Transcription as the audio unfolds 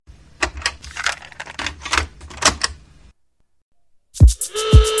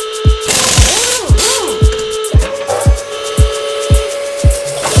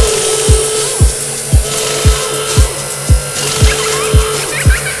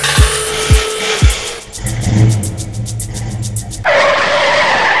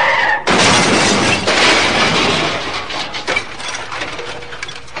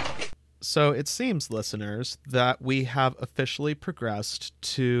So it seems, listeners, that we have officially progressed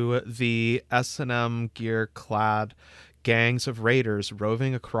to the S&M gear-clad gangs of raiders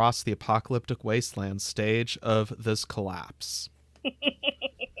roving across the apocalyptic wasteland stage of this collapse.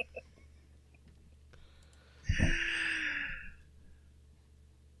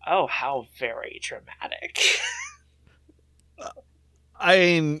 Oh, how very dramatic. I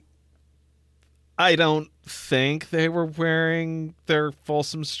mean, I don't think they were wearing their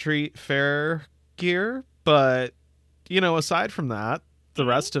Folsom Street Fair gear, but, aside from that, the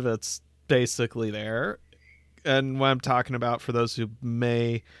rest of it's basically there. And what I'm talking about, for those who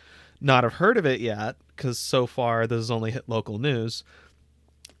may not have heard of it yet, because so far this has only hit local news,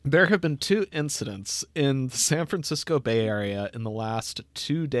 there have been 2 incidents in the San Francisco Bay Area in the last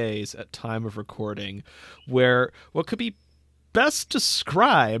 2 days at time of recording where what could be best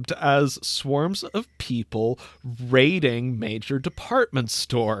described as swarms of people raiding major department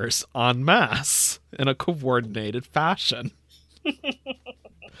stores en masse in a coordinated fashion.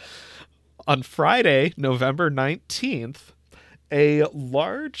 On Friday, November 19th, a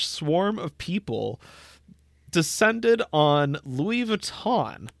large swarm of people descended on Louis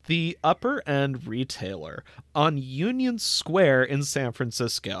Vuitton, the upper end retailer, on Union Square in San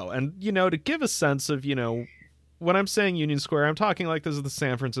Francisco. And, to give a sense of, when I'm saying Union Square, I'm talking like this is the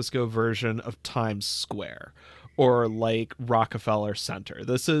San Francisco version of Times Square or like Rockefeller Center.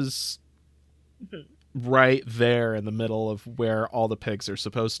 This is right there in the middle of where all the pigs are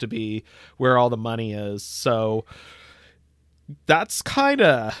supposed to be, where all the money is. So that's kind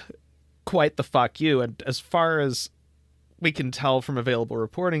of quite the fuck you. And as far as we can tell from available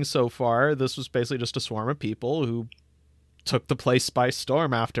reporting so far, this was basically just a swarm of people who took the place by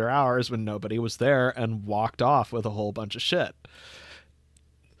storm after hours when nobody was there and walked off with a whole bunch of shit.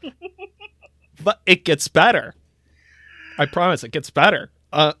 But it gets better. I promise it gets better.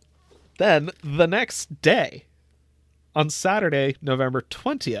 Then the next day, on Saturday, November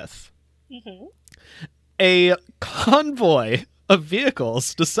 20th, a convoy of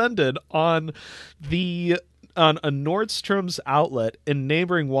vehicles descended on a Nordstrom's outlet in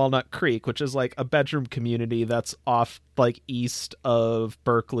neighboring Walnut Creek, which is like a bedroom community that's off like east of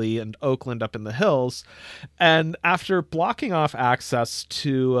Berkeley and Oakland up in the hills. And after blocking off access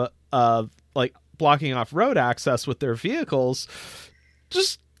to blocking off road access with their vehicles,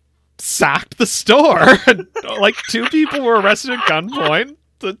 just sacked the store. And, like 2 people were arrested at gunpoint.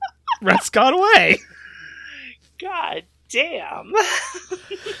 The rest got away. God damn.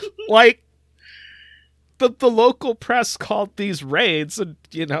 Like, the local press called these raids, and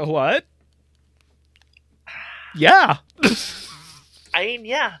you know what? Yeah. I mean,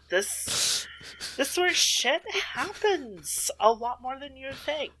 yeah, this sort of shit happens a lot more than you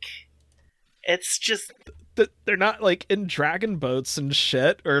think. It's just... They're not, like, in dragon boats and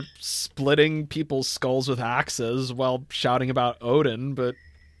shit, or splitting people's skulls with axes while shouting about Odin, but...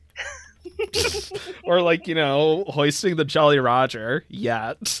 or, like, hoisting the Jolly Roger.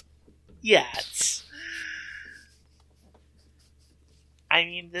 Yet. I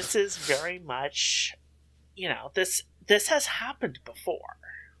mean, this is very much... this has happened before.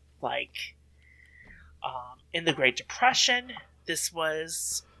 Like, in the Great Depression, this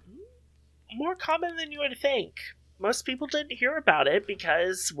was more common than you would think. Most people didn't hear about it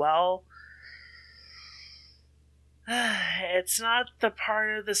because, well, it's not the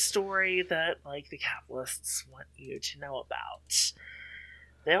part of the story that, like, the capitalists want you to know about.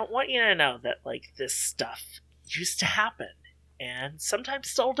 They don't want you to know that, like, this stuff used to happen, and sometimes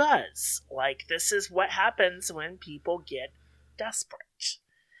still does. Like, this is what happens when people get desperate.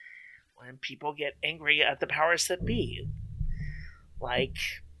 When people get angry at the powers that be. Like,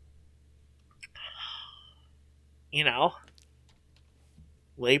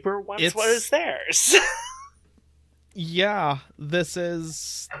 labor wants what is theirs. Yeah, this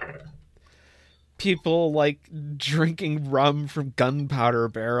is people, like, drinking rum from gunpowder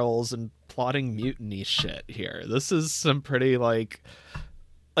barrels and plotting mutiny shit here. This is some pretty, like,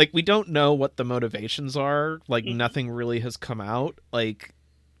 we don't know what the motivations are. Like, nothing really has come out. Like,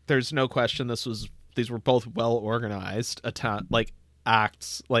 there's no question these were both well organized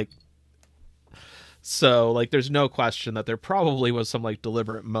acts, like, so, like, there's no question that there probably was some, like,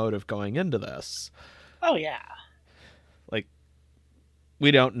 deliberate motive going into this. Oh, yeah. Like, we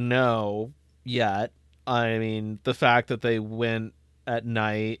don't know yet. I mean, the fact that they went at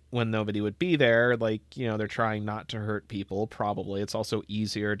night when nobody would be there, like, they're trying not to hurt people, probably. It's also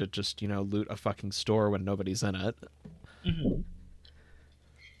easier to just, loot a fucking store when nobody's in it. Mm-hmm.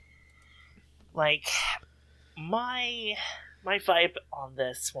 Like, my vibe on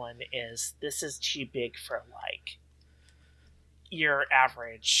this one is this is too big for, like, your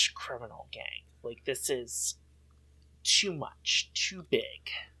average criminal gang. Like, this is too much, too big.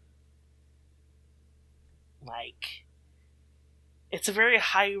 Like, it's a very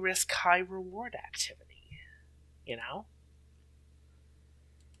high risk, high reward activity, you know?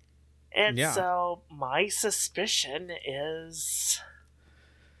 And so my suspicion is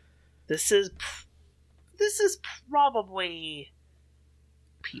this is probably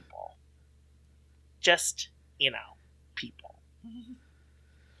people. Just, people.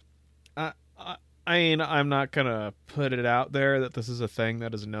 I mean, I'm not gonna put it out there that this is a thing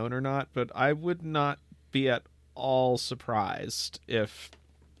that is known or not, but I would not be at all surprised if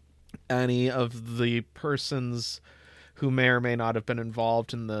any of the persons who may or may not have been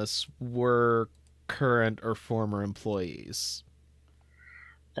involved in this were current or former employees.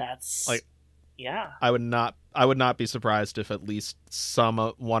 That's like, yeah. I would not be surprised if at least some,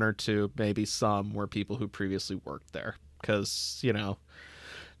 one or two, maybe some, were people who previously worked there, because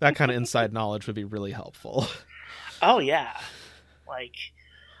that kind of inside knowledge would be really helpful. Oh yeah, like,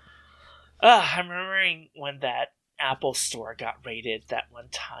 I'm remembering when that Apple store got raided that one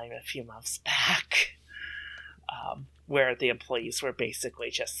time a few months back, where the employees were basically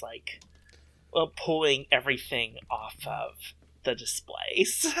just like, pulling everything off of the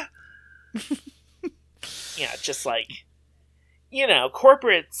displays. Just like,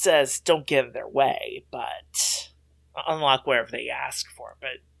 corporate says don't get in their way, but unlock whatever they ask for.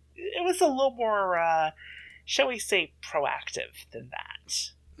 But it was a little more, shall we say, proactive than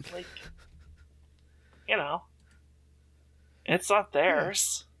that. Like, it's not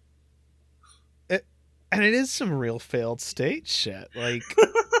theirs. And it is some real failed state shit. Like,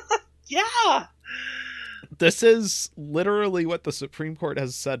 yeah. This is literally what the Supreme Court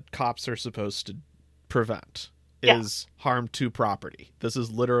has said cops are supposed to prevent, is harm to property. This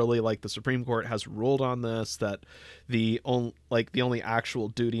is literally, like, the Supreme Court has ruled on this, that the only actual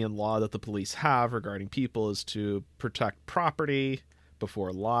duty and law that the police have regarding people is to protect property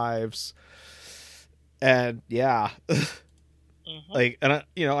before lives. And like, and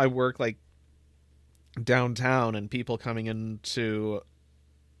I work like downtown, and people coming into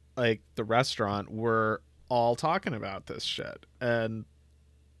like the restaurant were all talking about this shit, and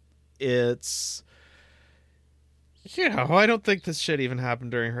it's I don't think this shit even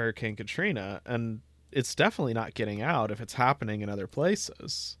happened during Hurricane Katrina, and it's definitely not getting out if it's happening in other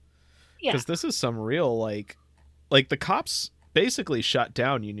places, because this is some real like the cops basically shut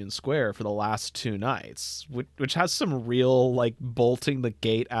down Union Square for the last 2 nights, which has some real like bolting the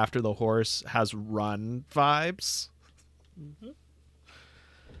gate after the horse has run vibes.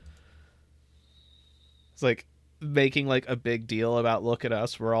 It's like making like a big deal about, look at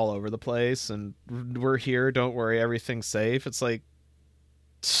us, we're all over the place and we're here, don't worry, everything's safe. It's like,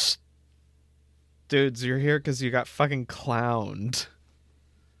 dudes, you're here because you got fucking clowned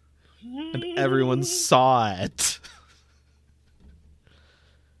and everyone saw it.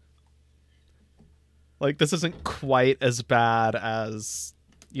 Like, this isn't quite as bad as,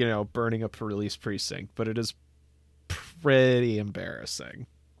 burning a police precinct, but it is pretty embarrassing.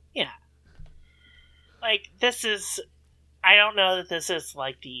 Yeah. Like, I don't know that this is,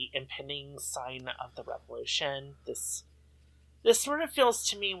 like, the impending sign of the revolution. This sort of feels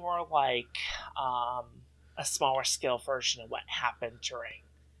to me more like a smaller scale version of what happened during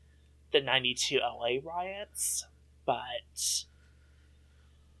the 92 LA riots, but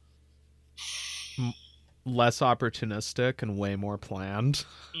less opportunistic and way more planned.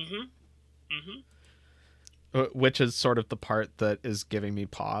 Which is sort of the part that is giving me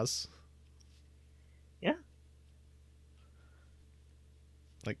pause. Yeah.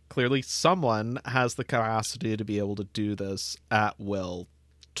 Like, clearly someone has the capacity to be able to do this at will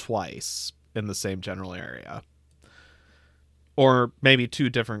twice in the same general area. Or maybe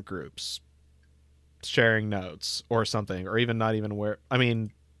 2 different groups sharing notes or something, or even not even where, I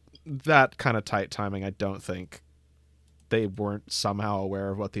mean, that kind of tight timing, I don't think they weren't somehow aware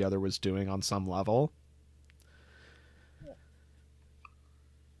of what the other was doing on some level.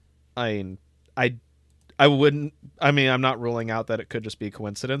 I wouldn't, I'm not ruling out that it could just be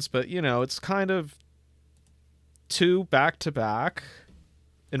coincidence, but it's kind of 2 back-to-back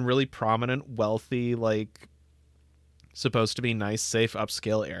in really prominent, wealthy, like, supposed to be nice, safe,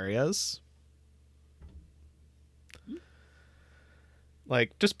 upscale areas.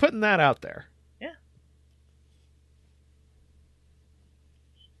 Like, just putting that out there. Yeah.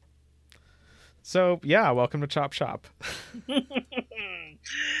 So, welcome to Chop Shop.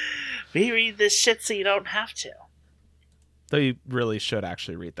 We read this shit so you don't have to. Though you really should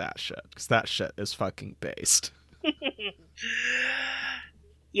actually read that shit, because that shit is fucking based.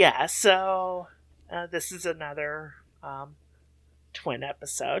 Yeah, so this is another twin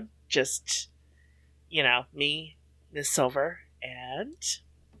episode. Just, me, Miss Silver, and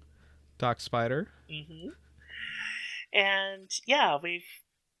Doc Spider. Mm-hmm. And yeah,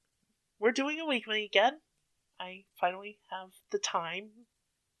 we're doing a weekly again. I finally have the time.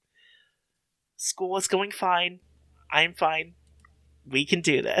 School is going fine. I'm fine. We can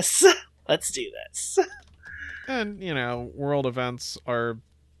do this. Let's do this. And, world events are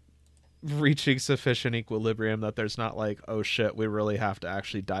reaching sufficient equilibrium that there's not like, oh shit, we really have to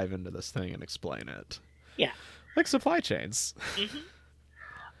actually dive into this thing and explain it. Yeah. Like supply chains. Mm-hmm.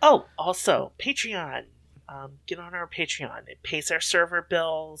 Oh, also, Patreon. Get on our Patreon. It pays our server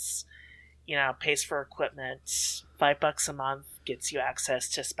bills, pays for equipment. $5 a month gets you access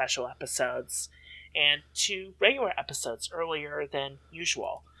to special episodes and to regular episodes earlier than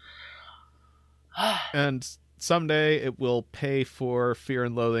usual. And someday it will pay for Fear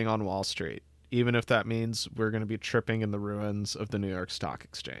and Loathing on Wall Street, even if that means we're going to be tripping in the ruins of the New York Stock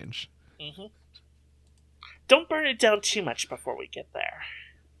Exchange. Mm-hmm. Don't burn it down too much before we get there.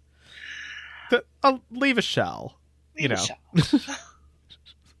 I'll leave a shell. Leave a shell.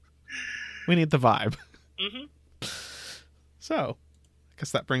 We need the vibe. Mm-hmm. So, I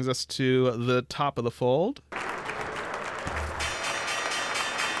guess that brings us to the top of the fold.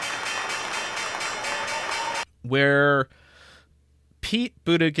 Where Pete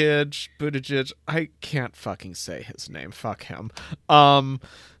Buttigieg, I can't fucking say his name. Fuck him. I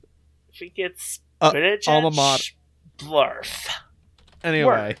think it's Buttigieg. Alma Mater. Blurf.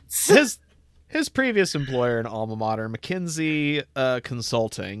 Anyway, his previous employer in Alma Mater, McKinsey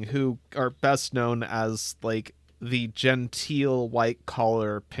Consulting, who are best known as like the genteel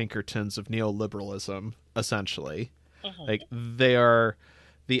white-collar Pinkertons of neoliberalism, essentially. Mm-hmm. Like, they are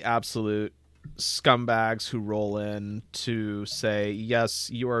the absolute scumbags who roll in to say, yes,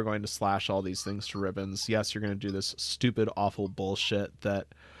 you are going to slash all these things to ribbons. Yes, you're going to do this stupid, awful bullshit that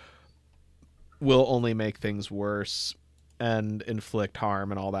will only make things worse and inflict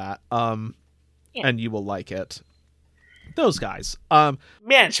harm and all that. Yeah. And you will like it. Those guys.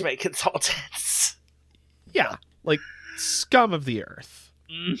 Management consultants. Yeah. Like, scum of the earth.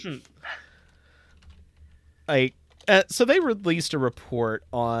 Mm-hmm. Like, so they released a report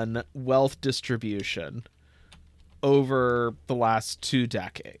on wealth distribution over the last 2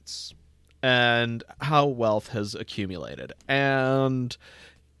 decades and how wealth has accumulated. And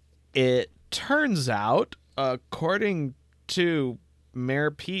it turns out, according to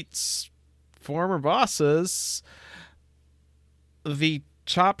Mayor Pete's former bosses, the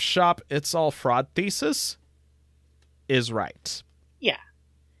chop shop it's all fraud thesis is right. Yeah.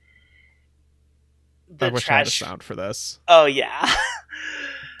 I wish I had a sound for this. Oh, yeah.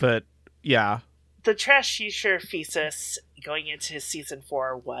 But, yeah. The trash future thesis going into season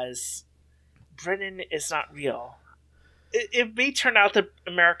 4 was Britain is not real. It may turn out that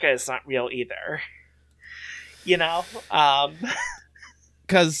America is not real either.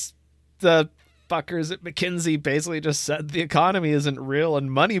 Because the fuckers at McKinsey basically just said the economy isn't real and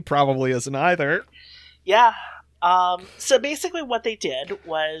money probably isn't either. Yeah. So basically what they did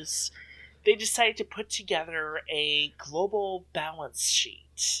was they decided to put together a global balance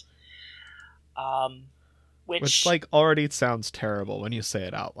sheet. Which like already sounds terrible when you say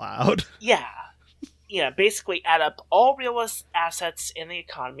it out loud. Yeah. Yeah, basically add up all real assets in the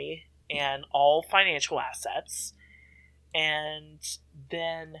economy and all financial assets. And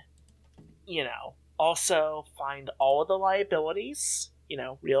then, also find all of the liabilities,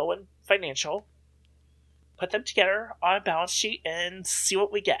 real and financial. Put them together on a balance sheet and see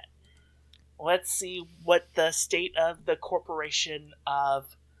what we get. Let's see what the state of the corporation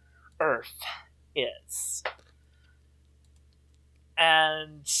of Earth is.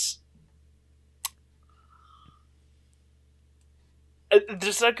 And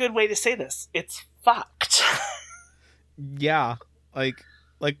there's a good way to say this. It's fucked. Yeah. Like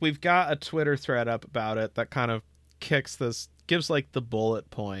we've got a Twitter thread up about it that kind of gives like the bullet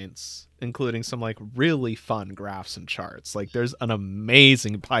points, including some like really fun graphs and charts. Like there's an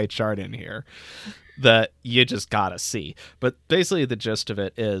amazing pie chart in here that you just gotta see. But basically the gist of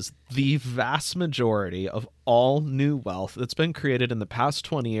it is the vast majority of all new wealth that's been created in the past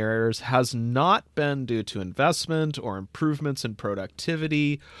 20 years has not been due to investment or improvements in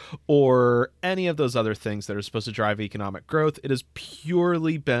productivity or any of those other things that are supposed to drive economic growth. It has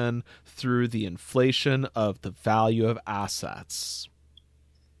purely been through the inflation of the value of assets.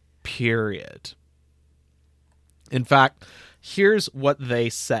 Period. In fact, here's what they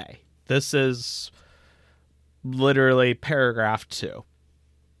say. This is literally paragraph 2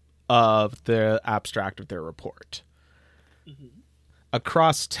 of the abstract of their report. Mm-hmm.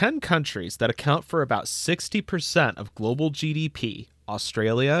 Across 10 countries that account for about 60% of global GDP,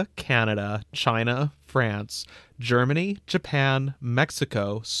 Australia, Canada, China, France, Germany, Japan,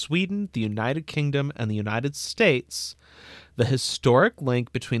 Mexico, Sweden, the United Kingdom, and the United States, the historic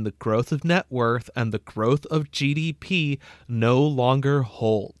link between the growth of net worth and the growth of GDP no longer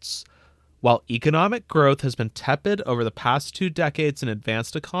holds. While economic growth has been tepid over the past 2 decades in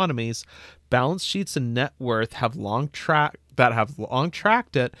advanced economies, balance sheets and net worth have long tracked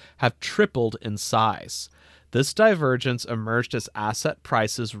it have tripled in size. This divergence emerged as asset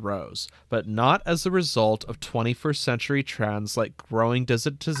prices rose, but not as a result of 21st century trends like growing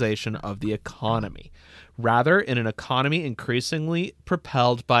digitization of the economy. Rather, in an economy increasingly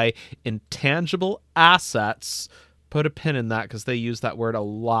propelled by intangible assets. Put a pin in that because they use that word a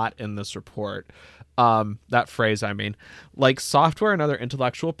lot in this report. That phrase, I mean. Like software and other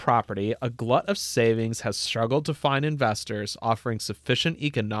intellectual property, a glut of savings has struggled to find investors offering sufficient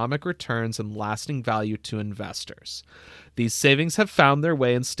economic returns and lasting value to investors. These savings have found their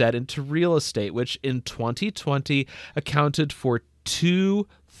way instead into real estate, which in 2020 accounted for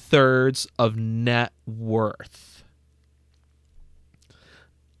 2/3 of net worth.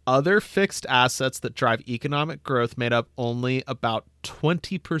 Other fixed assets that drive economic growth made up only about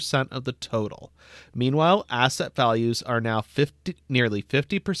 20% of the total. Meanwhile, asset values are now nearly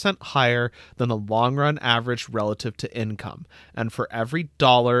 50% higher than the long-run average relative to income. And for every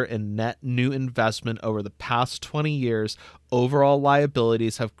dollar in net new investment over the past 20 years, overall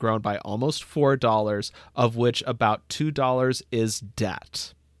liabilities have grown by almost $4, of which about $2 is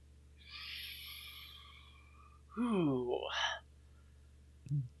debt. Ooh.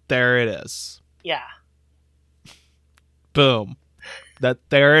 There it is. Yeah. Boom.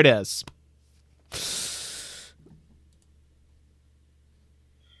 There it is.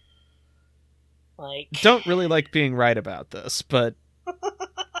 Like, don't really like being right about this, but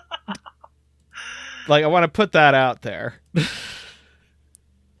like I want to put that out there.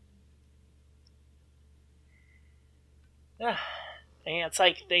 and it's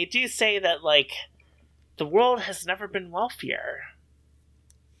like they do say that like the world has never been wealthier,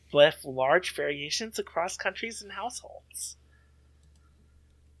 with large variations across countries and households.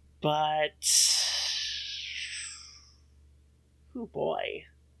 But oh boy.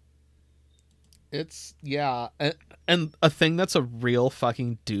 It's, yeah. And a thing that's a real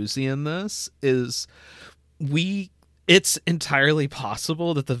fucking doozy in this is it's entirely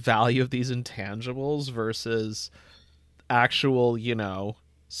possible that the value of these intangibles versus actual,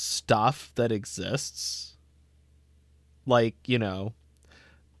 stuff that exists, like,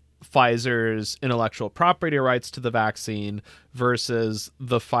 Pfizer's intellectual property rights to the vaccine versus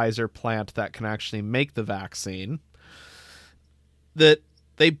the Pfizer plant that can actually make the vaccine, that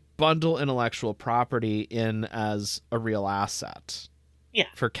they bundle intellectual property in as a real asset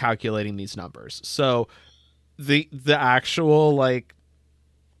for calculating these numbers. So the actual like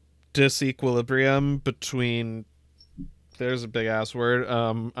disequilibrium between, there's a big ass word,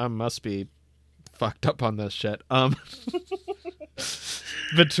 I must be fucked up on this shit,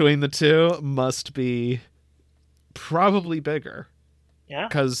 between the two must be probably bigger. Yeah.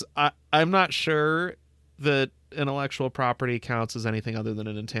 Because I'm not sure that intellectual property counts as anything other than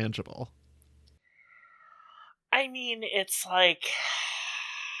an intangible. I mean, it's like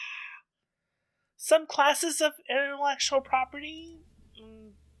some classes of intellectual property,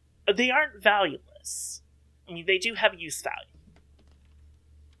 they aren't valueless. I mean, they do have use value.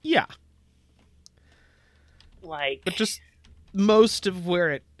 Yeah. Like, but just most of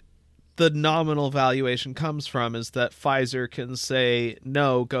where the nominal valuation comes from is that Pfizer can say,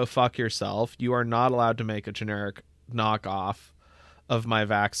 no, go fuck yourself. You are not allowed to make a generic knockoff of my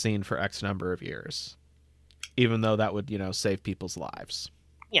vaccine for X number of years. Even though that would, save people's lives.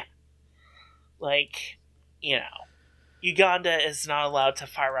 Yeah. Like, Uganda is not allowed to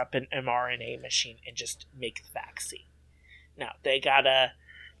fire up an mRNA machine and just make the vaccine. No, they gotta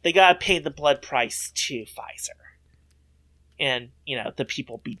pay the blood price to Pfizer. And, the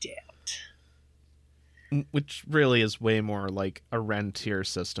people be damned. Which really is way more like a rentier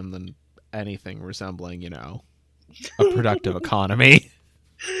system than anything resembling, a productive economy.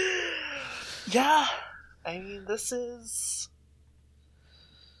 Yeah. I mean, this is...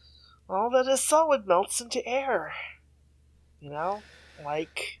 all that is solid melts into air.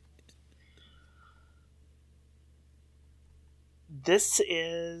 Like... this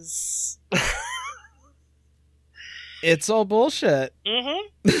is... It's all bullshit.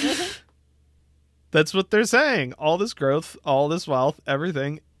 Mm-hmm. Mm-hmm. That's what they're saying. All this growth, all this wealth,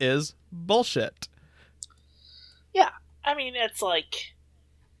 everything is bullshit. Yeah. I mean, it's like...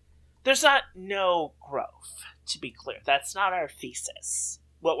 there's not no growth, to be clear. That's not our thesis.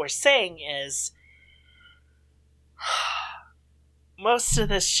 What we're saying is most of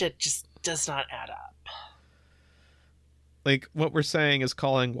this shit just does not add up. Like, what we're saying is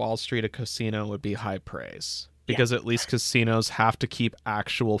calling Wall Street a casino would be high praise. Because at least casinos have to keep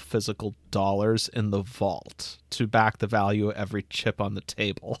actual physical dollars in the vault to back the value of every chip on the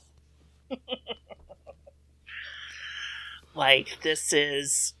table. Like, this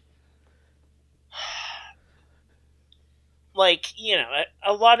is... Like, you know,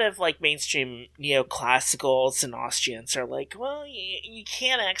 a lot of, like, mainstream neoclassicals and Austrians are like, well, you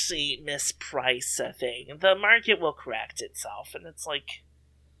can't actually misprice a thing. The market will correct itself. And it's like...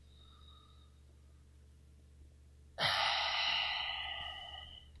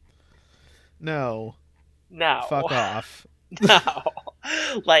 No. No. Fuck off. No.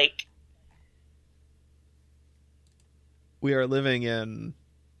 Like... We are living in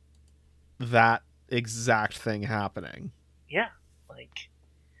that exact thing happening. Yeah. Like...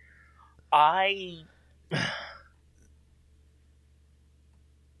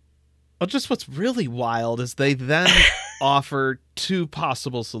 Well, just what's really wild is they then offer two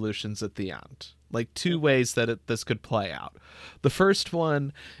possible solutions at the end. Like, two ways that this could play out. The first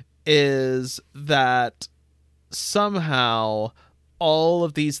one is that somehow all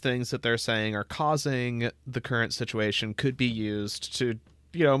of these things that they're saying are causing the current situation could be used to,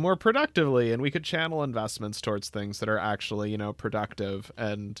 more productively, and we could channel investments towards things that are actually, productive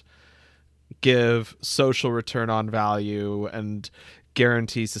and give social return on value and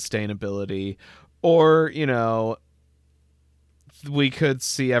guarantee sustainability. Or, we could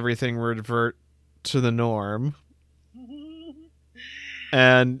see everything revert to the norm.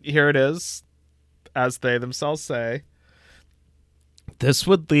 And here it is, as they themselves say. This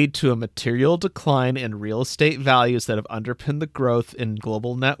would lead to a material decline in real estate values that have underpinned the growth in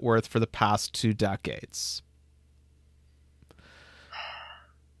global net worth for the past 2 decades.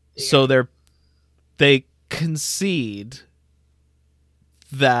 Yeah. So they concede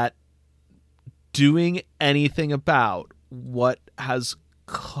that doing anything about what has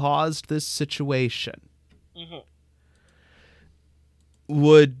caused this situation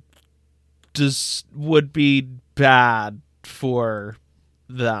would be bad for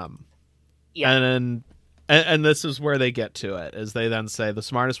them. Yeah. And this is where they get to it, is they then say the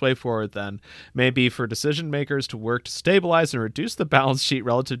smartest way forward then may be for decision makers to work to stabilize and reduce the balance sheet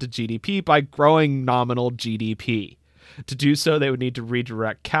relative to GDP by growing nominal GDP. To do so, they would need to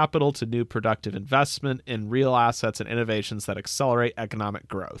redirect capital to new productive investment in real assets and innovations that accelerate economic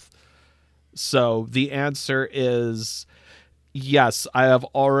growth. So the answer is, yes, I have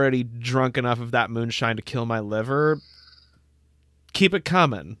already drunk enough of that moonshine to kill my liver. Keep it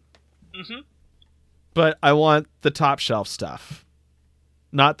coming. Mm-hmm. But I want the top shelf stuff.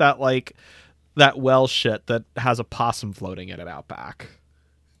 Not that, that well shit that has a possum floating in it out back.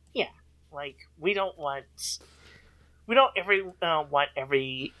 Yeah. Like, we don't want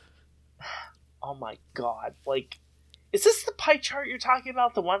every... Oh my god. Like, is this the pie chart you're talking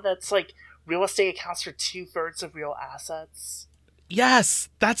about? The one that's, real estate accounts for 2/3 of real assets? Yes!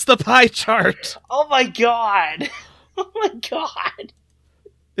 That's the pie chart! Oh my god! Oh my god!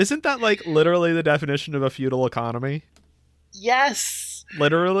 Isn't that, literally the definition of a feudal economy? Yes!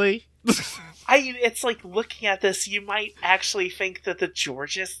 Literally? It's like, looking at this, you might actually think that the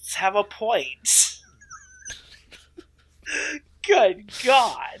Georgists have a point. Good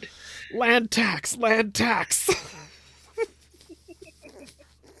God. Land tax! Land tax!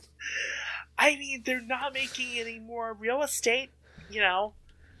 I mean, they're not making any more real estate, Neom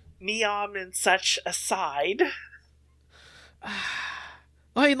and such aside.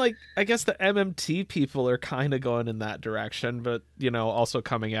 I mean, I guess the MMT people are kind of going in that direction, but, also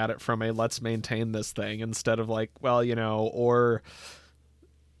coming at it from a let's maintain this thing instead of or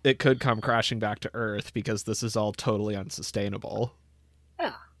it could come crashing back to Earth because this is all totally unsustainable.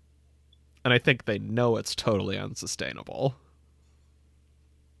 Yeah. And I think they know it's totally unsustainable.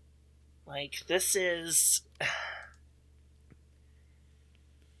 This is...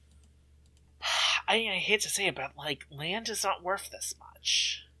 I hate to say it, but, land is not worth this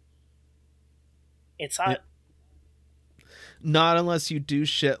much. It's not... Not unless you do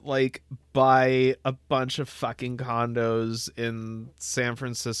shit like buy a bunch of fucking condos in San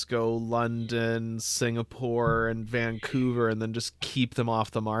Francisco, London, Singapore, and Vancouver, and then just keep them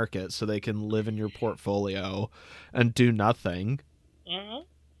off the market so they can live in your portfolio and do nothing. Mm-hmm.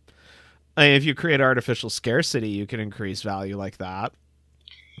 I mean, if you create artificial scarcity, you can increase value like that.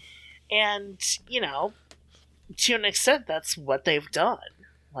 And, to an extent, that's what they've done.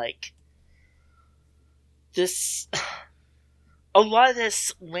 This... a lot of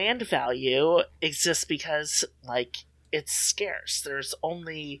this land value exists because, like, it's scarce. There's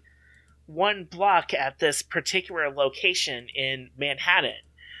only one block at this particular location in Manhattan.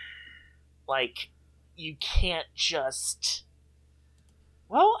 Like, you can't just...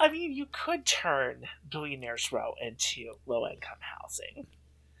 Well, I mean, you could turn Billionaires Row into low-income housing.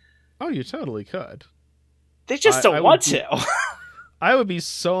 Oh, you totally could. They just don't want to. I would be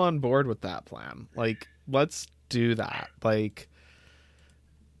so on board with that plan. Like, let's do that. Like,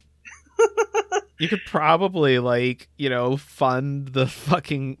 you could probably, like, you know, fund the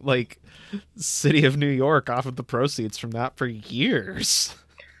fucking, like, city of New York off of the proceeds from that for years.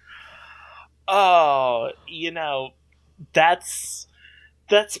 Oh, you know, that's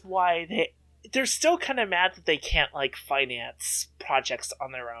why they're still kind of mad that they can't, like, finance projects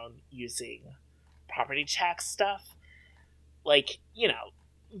on their own using property tax stuff. Like, you know,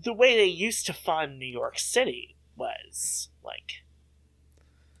 the way they used to fund New York City was, like,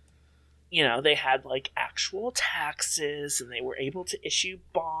 you know, they had, like, actual taxes, and they were able to issue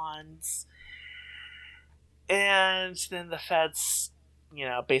bonds. And then the feds, you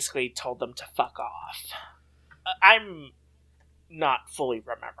know, basically told them to fuck off. I'm not fully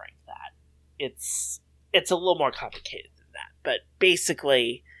remembering that. It's a little more complicated than that. But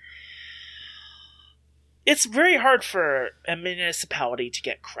basically, it's very hard for a municipality to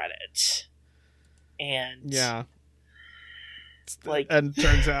get credit. And yeah. Like, and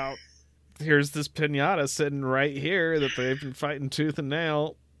turns out here's this piñata sitting right here that they've been fighting tooth and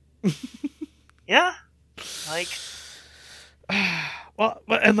nail. Yeah. Like, well,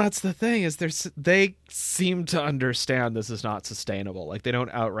 and that's the thing is they seem to understand this is not sustainable. Like, they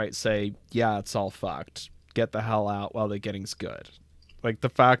don't outright say, yeah, it's all fucked, get the hell out while the getting's good. Like, the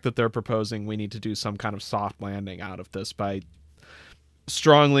fact that they're proposing we need to do some kind of soft landing out of this by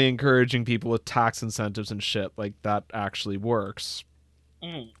strongly encouraging people with tax incentives and shit, like, that actually works.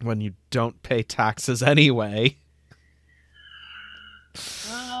 When you don't pay taxes anyway.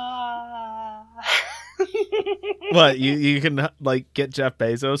 What, you can, like, get Jeff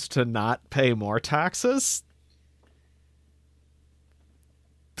Bezos to not pay more taxes?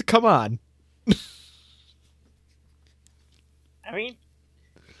 Come on. I mean,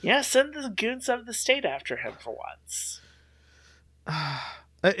 yeah, send the goons of the state after him for once.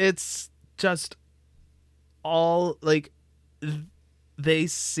 It's just all, like, they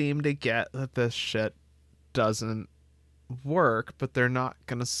seem to get that this shit doesn't work, but they're not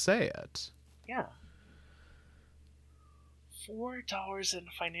gonna say it. Yeah. $4 in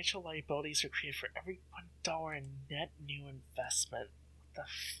financial liabilities are created for every $1 in net new investment. What the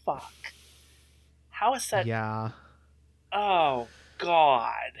fuck? How is that? Yeah. Oh,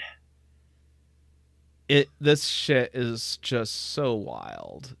 God. This shit is just so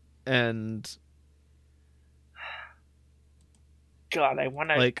wild. And God, I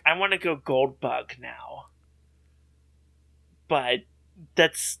wanna go gold bug now. But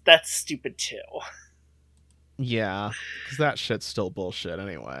that's stupid too. Yeah, because that shit's still bullshit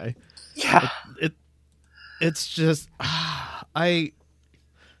anyway. Yeah. It's just I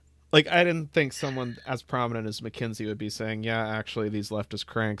didn't think someone as prominent as McKinsey would be saying, yeah, actually these leftist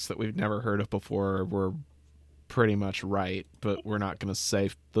cranks that we've never heard of before were pretty much right, but we're not going to say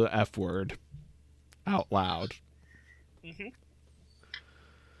the F word out loud. Mm-hmm.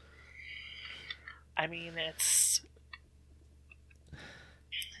 I mean, it's...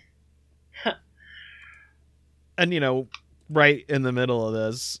 And, you know, right in the middle of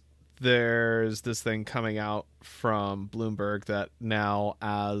this, there's this thing coming out from Bloomberg that now,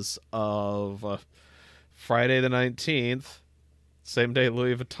 as of Friday the 19th, same day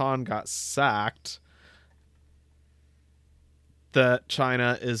Louis Vuitton got sacked, that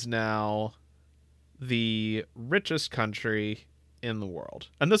China is now the richest country in the world.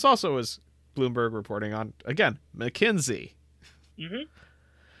 And this also is Bloomberg reporting on, again, McKinsey. Mm-hmm.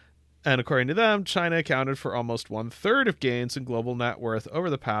 And according to them, China accounted for almost 1/3 of gains in global net worth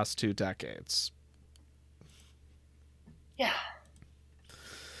over the past 2 decades. Yeah.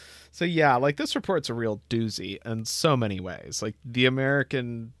 So yeah, like, this report's a real doozy in so many ways. Like, the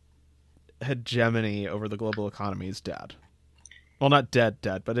American hegemony over the global economy is dead. Well, not dead,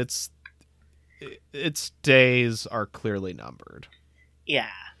 but its days are clearly numbered.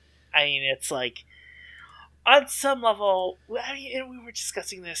 Yeah. I mean, it's like, on some level, I mean, and we were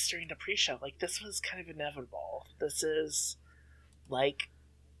discussing this during the pre-show, like, this was kind of inevitable. This is, like,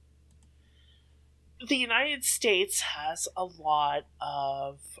 the United States has a lot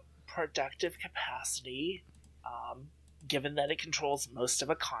of productive capacity, given that it controls most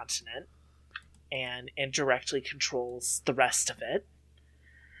of a continent and indirectly controls the rest of it.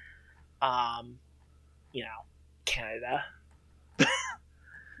 You know, Canada,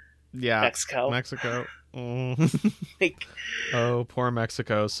 Yeah. Mexico. Mexico. Mm. Like, Oh, poor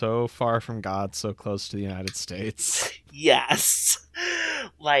Mexico. So far from God, so close to the United States. yes.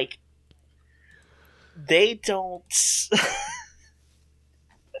 Like, they don't.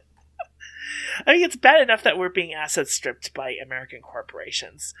 I mean, it's bad enough that we're being asset stripped by American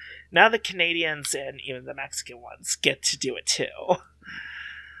corporations. Now the Canadians and even the Mexican ones get to do it too.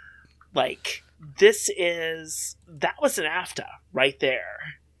 Like, that was an NAFTA right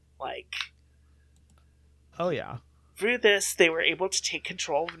there. Like, Oh, yeah. through this, they were able to take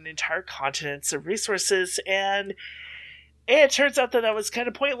control of an entire continent's resources, and it turns out that was kind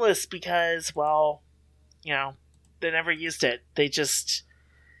of pointless because, well, they never used it. They just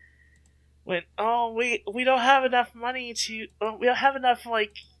went, oh, we don't have enough money we don't have enough,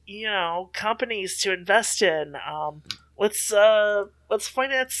 companies to invest in. Let's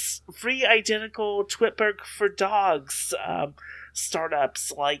finance free identical Twitberg for dogs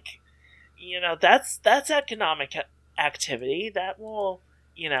startups. That's economic activity that will,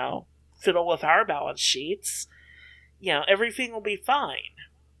 fiddle with our balance sheets. Everything will be fine.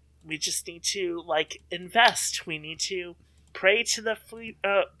 We just need to invest. We need to pray to the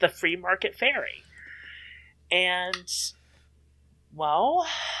free market fairy. And, well,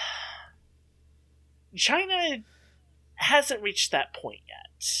 China hasn't reached that point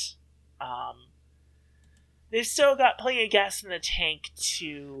yet. They've still got plenty of gas in the tank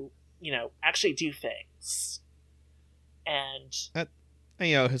to, actually do things. And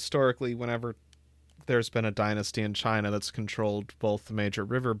historically, whenever there's been a dynasty in China that's controlled both the major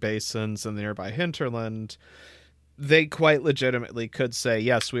river basins and the nearby hinterland, they quite legitimately could say,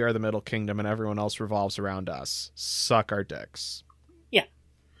 yes, we are the Middle Kingdom and everyone else revolves around us. Suck our dicks. Yeah.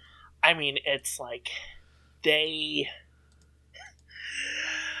 I mean, it's like they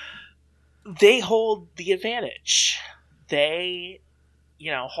hold the advantage. They,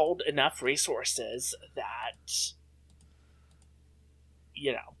 hold enough resources that,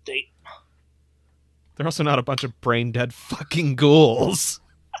 they're also not a bunch of brain dead fucking ghouls.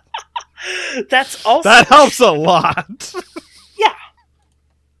 That's also... That helps a lot. Yeah.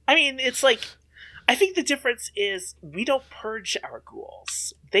 I mean, it's like, I think the difference is we don't purge our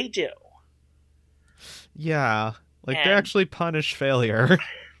ghouls. They do. Yeah. They actually punish failure.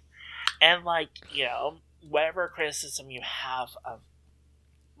 And, whatever criticism you have of,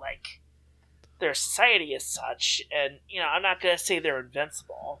 their society as such, and, I'm not going to say they're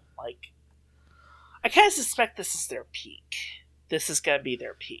invincible. I kind of suspect this is their peak. This is going to be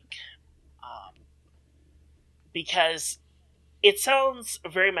their peak. Because it sounds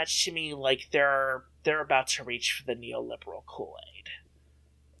very much to me like they're about to reach for the neoliberal Kool-Aid.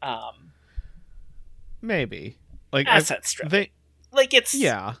 Maybe. Asset stripping. It's...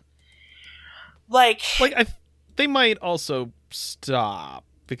 Yeah. They might also stop,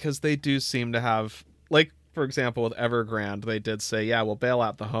 because they do seem to have... for example, with Evergrande, they did say, yeah, we'll bail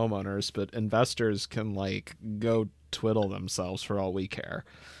out the homeowners, but investors can, go twiddle themselves for all we care.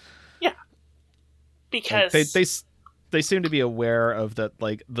 Yeah. Because... They seem to be aware of that,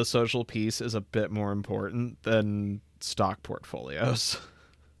 the social piece is a bit more important than stock portfolios.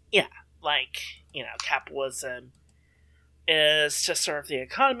 Yeah. Capitalism is to serve the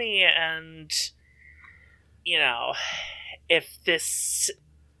economy, and, if this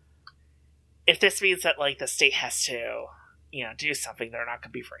means that, the state has to, do something, they're not going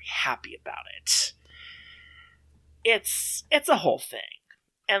to be very happy about it. It's a whole thing.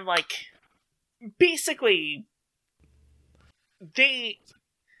 And, basically, they,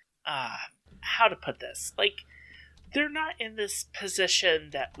 how to put this? They're not in this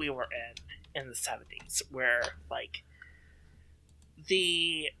position that we were in the 70s, where,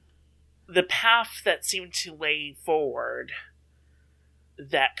 the path that seemed to lay forward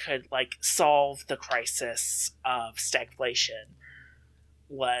that could, solve the crisis of stagflation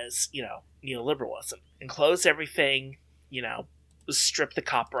was, neoliberalism. Enclose everything, strip the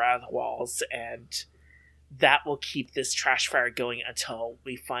copper out of the walls, and that will keep this trash fire going until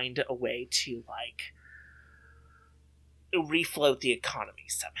we find a way to, refloat the economy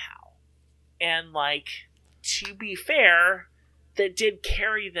somehow. And, to be fair, that did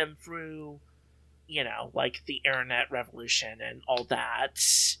carry them through, the internet revolution and all that.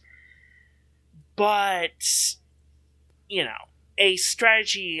 But, a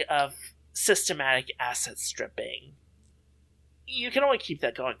strategy of systematic asset stripping, you can only keep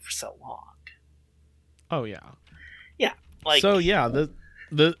that going for so long. Oh, yeah. Yeah. So, yeah,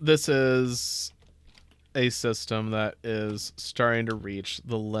 this is a system that is starting to reach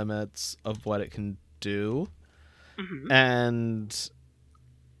the limits of what it can do. Mm-hmm. And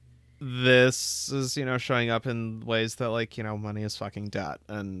this is, showing up in ways that, like, money is fucking debt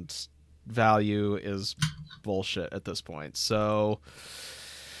and value is bullshit at this point. So,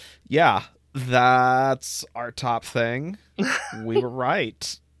 yeah, that's our top thing. We were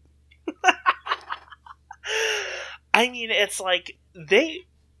right. I mean, it's like the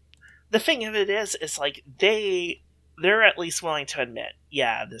thing of it is like they're at least willing to admit,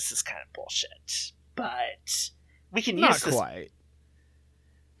 yeah, this is kind of bullshit, but we can Not use this. Quite.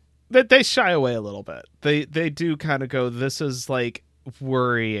 They shy away a little bit. They do kind of go, this is like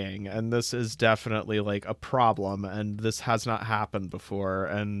worrying, and this is definitely like a problem, and this has not happened before,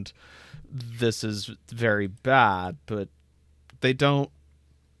 and this is very bad, but they don't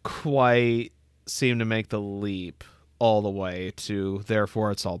quite seem to make the leap all the way to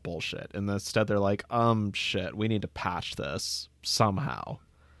therefore it's all bullshit. And instead they're like, shit, we need to patch this somehow.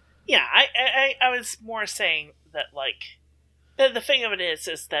 Yeah, I was more saying that, like, the thing of it is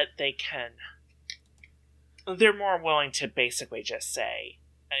that they're more willing to basically just say,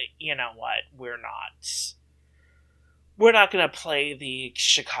 you know what, we're not going to play the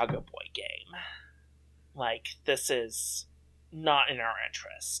Chicago boy game. Like, this is not in our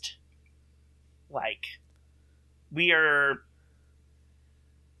interest. Like, we are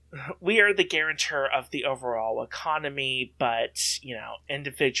the guarantor of the overall economy, but,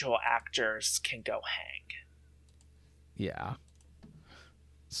 individual actors can go hang. Yeah.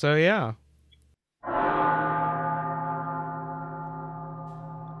 So, yeah.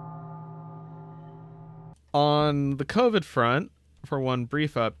 On the COVID front, for one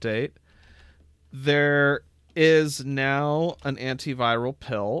brief update, there is now an antiviral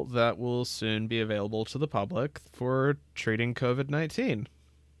pill that will soon be available to the public for treating COVID-19.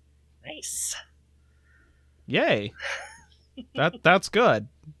 Nice. Yay. That's good.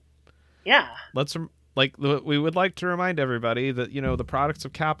 Yeah. We would like to remind everybody that, the products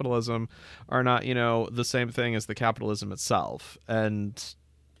of capitalism are not, the same thing as the capitalism itself. And,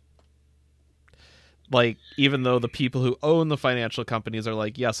 like, even though the people who own the financial companies are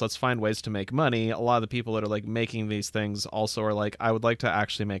like, yes, let's find ways to make money, a lot of the people that are, like, making these things also are like, I would like to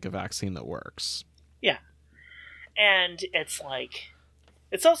actually make a vaccine that works. Yeah. And it's like,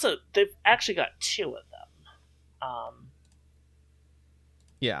 it's also, they've actually got 2 of them.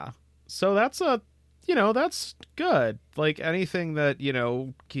 Yeah. So that's that's good. Like, anything that,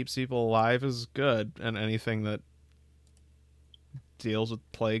 keeps people alive is good, and anything that deals with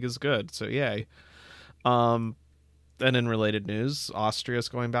plague is good. So yay. And in related news, Austria's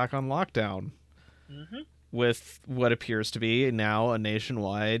going back on lockdown with what appears to be now a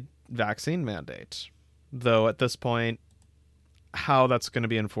nationwide vaccine mandate. Though at this point, how that's going to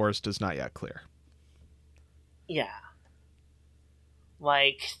be enforced is not yet clear. Yeah.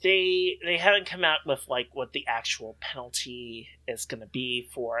 Like, they haven't come out with, like, what the actual penalty is going to be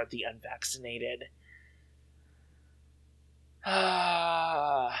for the unvaccinated.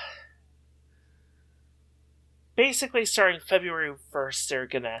 Basically, starting February 1st, they're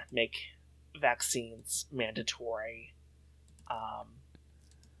going to make vaccines mandatory.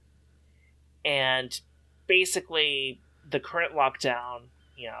 And basically, the current lockdown,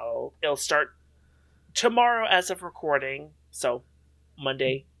 it'll start tomorrow as of recording, so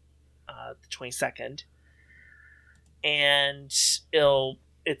Monday, the 22nd, and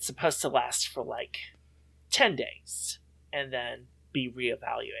it's supposed to last for like 10 days and then be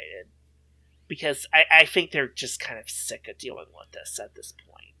reevaluated, because I think they're just kind of sick of dealing with this at this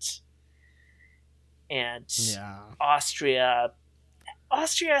point. And yeah. Austria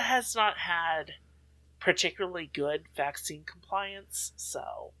has not had particularly good vaccine compliance,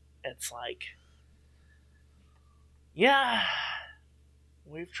 so it's like, yeah,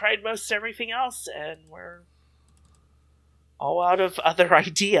 we've tried most everything else and we're all out of other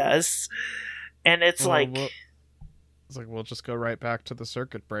ideas. And it's we'll just go right back to the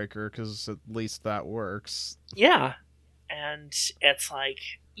circuit breaker, because at least that works. Yeah. And it's like,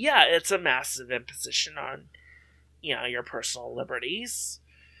 yeah, it's a massive imposition on, your personal liberties,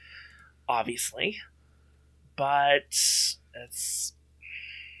 obviously. But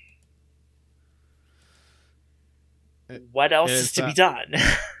what else is to be done?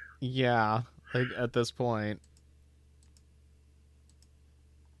 Yeah, like, at this point,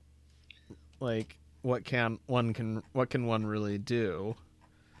 like, what can one really do?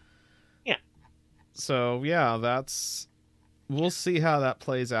 Yeah. So yeah, we'll see how that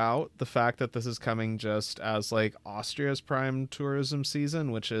plays out. The fact that this is coming just as, like, Austria's prime tourism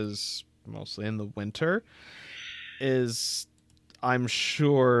season, which is mostly in the winter, is, I'm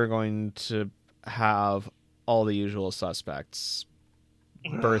sure, going to have all the usual suspects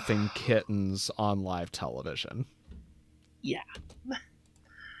birthing kittens on live television. Yeah.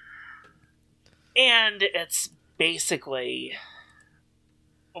 And it's basically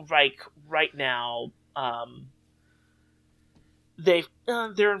like right now, they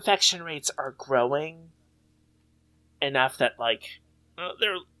their infection rates are growing enough that like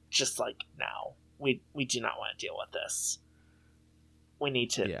they're just like, no, we do not want to deal with this. We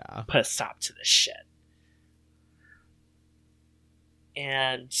need to put a stop to this shit.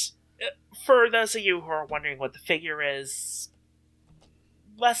 And for those of you who are wondering what the figure is,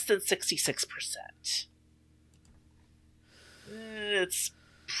 less than 66%.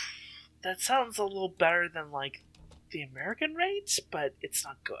 That sounds a little better than like the American rate, but it's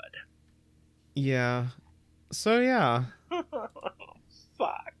not good. Yeah. So yeah.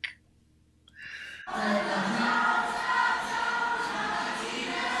 Fuck.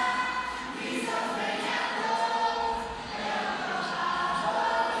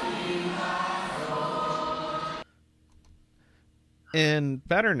 In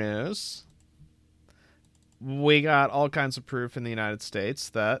better news, we got all kinds of proof in the United States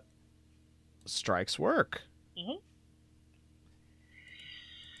that strikes work. Mm-hmm.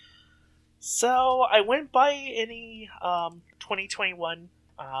 So I went by any 2021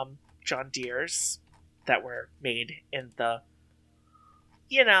 John Deeres that were made in the,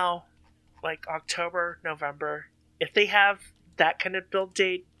 like October, November. If they have that kind of build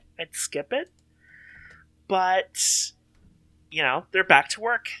date, I'd skip it. But, they're back to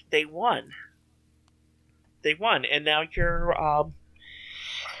work. They won. And now your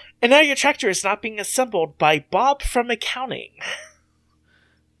tractor is not being assembled by Bob from accounting.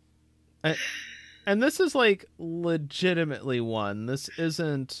 And this is like legitimately one. This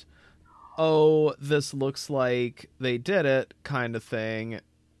isn't, oh, this looks like they did it kind of thing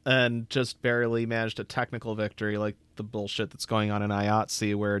and just barely managed a technical victory like the bullshit that's going on in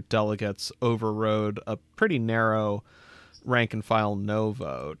IATSE where delegates overrode a pretty narrow rank and file no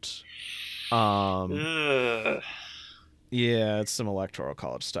vote. Yeah, it's some electoral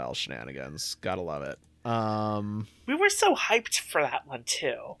college style shenanigans. Gotta love it. We were so hyped for that one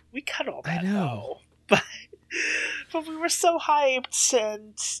too. We cut all that, I know. but we were so hyped,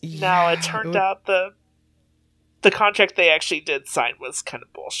 and now it turned out the contract they actually did sign was kind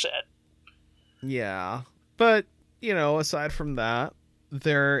of bullshit. Yeah, but aside from that,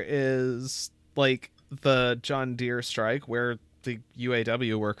 there is like the John Deere strike where the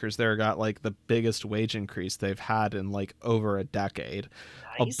UAW workers there got like the biggest wage increase they've had in like over a decade.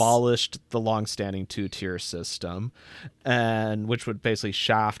 Nice. Abolished the long-standing two-tier system, and which would basically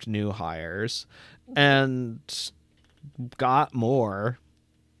shaft new hires, and got more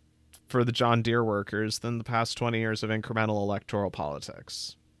for the John Deere workers than the past 20 years of incremental electoral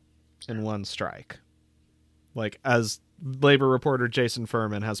politics in one strike. Like, as labor reporter Jason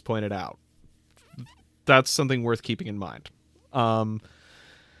Furman has pointed out, that's something worth keeping in mind. And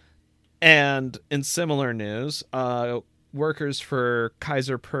in similar news, workers for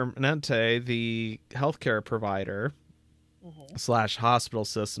Kaiser Permanente, the healthcare provider / hospital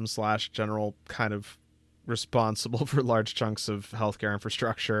system / general kind of responsible for large chunks of healthcare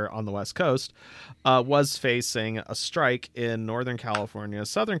infrastructure on the West Coast, was facing a strike in Northern California,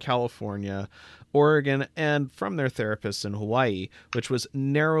 Southern California, Oregon, and from their therapists in Hawaii, which was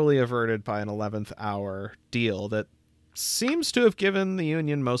narrowly averted by an 11th hour deal that seems to have given the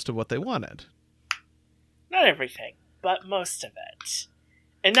union most of what they wanted. Not everything, but most of it.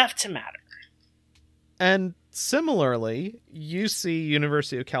 Enough to matter. And similarly, UC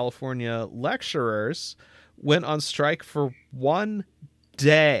University of California lecturers went on strike for one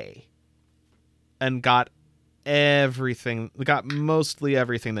day and got mostly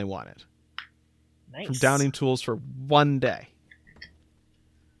everything they wanted. Nice. From Downing Tools for one day.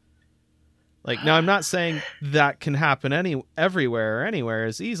 Like, now I'm not saying that can happen everywhere or anywhere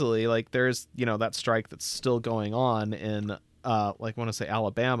as easily. Like, there's, that strike that's still going on in, I want to say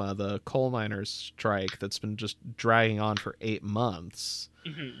Alabama, the coal miners strike that's been just dragging on for 8 months.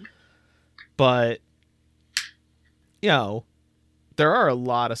 Mm-hmm. But, there are a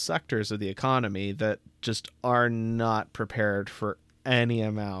lot of sectors of the economy that just are not prepared for any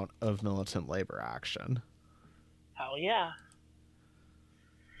amount of militant labor action. Hell yeah.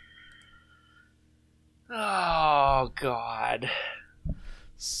 Oh, God.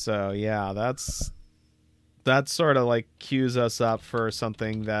 So, yeah, that's sort of like cues us up for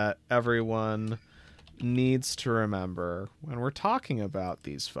something that everyone needs to remember when we're talking about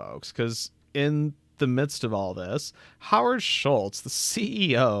these folks. Because in the midst of all this, Howard Schultz, the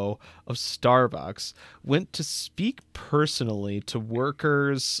CEO of Starbucks, went to speak personally to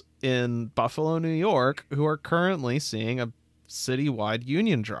workers in Buffalo, New York, who are currently seeing a citywide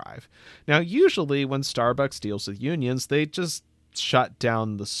union drive. Now, usually when Starbucks deals with unions, they just shut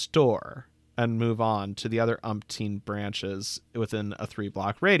down the store. and move on to the other umpteen branches within a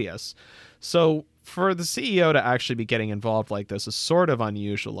 3-block radius. So for the CEO to actually be getting involved like this is sort of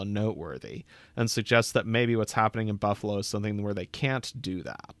unusual and noteworthy, and suggests that maybe what's happening in Buffalo is something where they can't do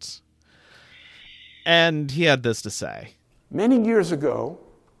that. And he had this to say. Many years ago,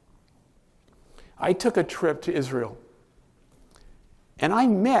 I took a trip to Israel, and I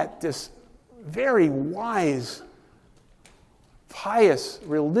met this very wise, pious,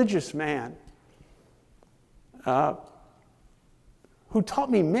 religious man who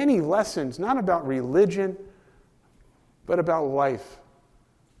taught me many lessons, not about religion, but about life,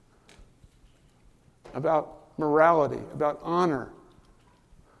 about morality, about honor.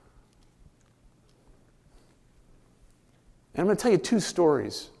 And I'm going to tell you 2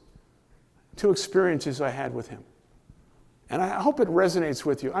 stories, 2 experiences I had with him. And I hope it resonates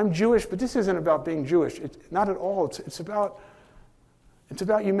with you. I'm Jewish, but this isn't about being Jewish. Not at all. It's about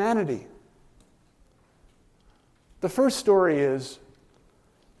humanity. The first story is,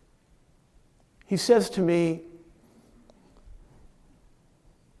 he says to me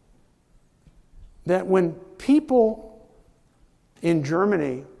that when people in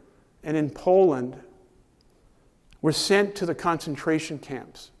Germany and in Poland were sent to the concentration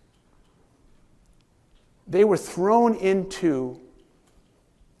camps, they were thrown into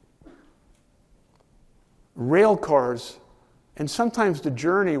rail cars, and sometimes the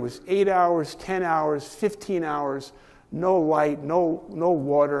journey was 8 hours, 10 hours, 15 hours, no light, no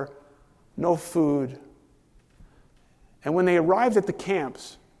water, no food. And when they arrived at the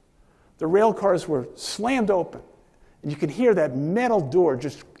camps, the rail cars were slammed open, and you could hear that metal door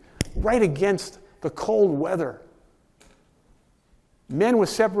just right against the cold weather. Men were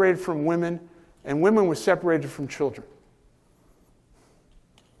separated from women, and women were separated from children.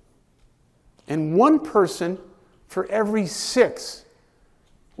 And 1 person for every 6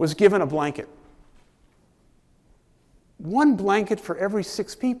 was given a blanket. 1 blanket for every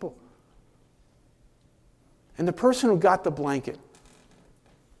 6 people. And the person who got the blanket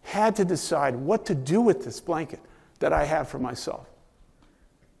had to decide what to do with this blanket that I have for myself.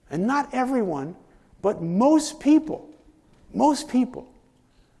 And not everyone, but most people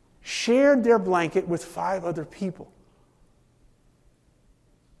shared their blanket with 5 other people.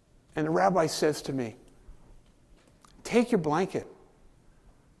 And the rabbi says to me, take your blanket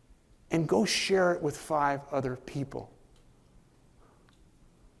and go share it with 5 other people.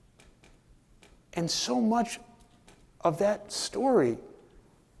 And so much of that story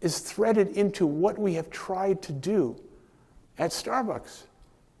is threaded into what we have tried to do at Starbucks,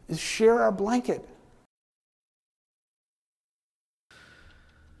 is share our blanket.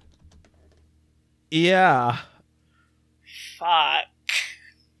 Yeah. Fuck.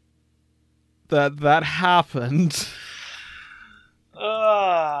 That happened.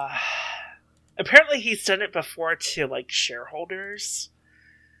 Apparently he's done it before to, like, shareholders.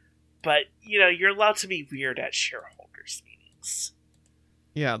 But, you're allowed to be weird at shareholders meetings.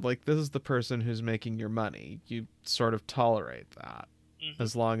 Yeah, like, this is the person who's making your money. You sort of tolerate that. Mm-hmm.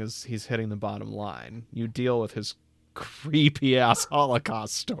 As long as he's hitting the bottom line. You deal with his creepy-ass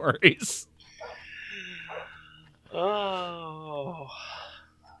Holocaust stories. Oh.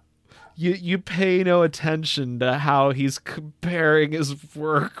 You pay no attention to how he's comparing his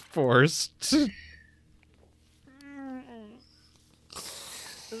workforce to...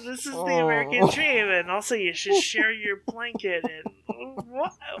 This is the American dream, and also you should share your blanket. And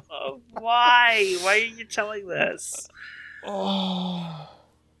why? Why are you telling this? Oh.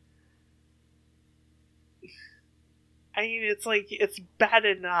 I mean, it's like, it's bad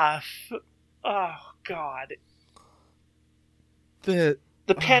enough. Oh, God. The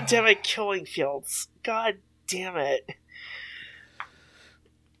pandemic killing fields. God damn it.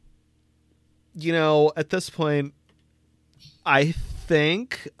 At this point, I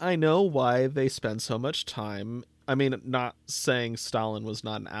think I know why they spend so much time. I mean, not saying Stalin was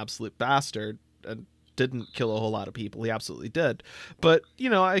not an absolute bastard and didn't kill a whole lot of people. He absolutely did. But,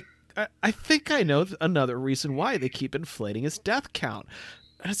 I think I know another reason why they keep inflating his death count.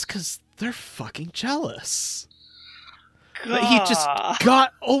 And it's because they're fucking jealous. That he just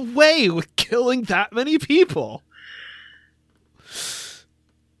got away with killing that many people.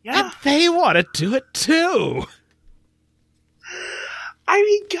 Yeah. And they want to do it too. I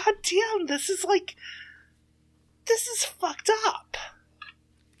mean, goddamn, this is fucked up.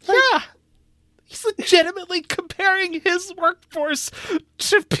 Yeah. He's legitimately comparing his workforce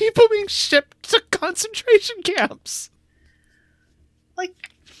to people being shipped to concentration camps.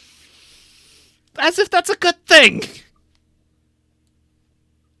 Like, as if that's a good thing.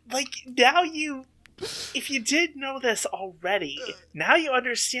 Like, now you if you did know this already, now you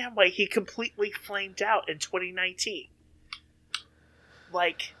understand why he completely flamed out in 2019.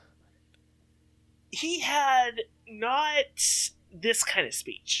 Like, he had not this kind of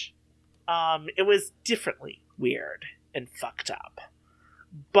speech. It was differently weird and fucked up.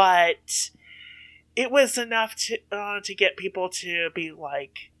 But it was enough to get people to be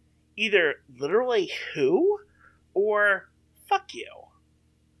like, either literally who, or fuck you.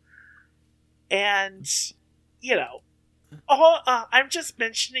 And, you know, I'm just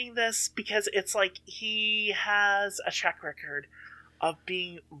mentioning this because it's like he has a track record of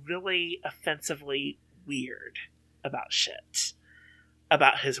being really offensively weird about shit.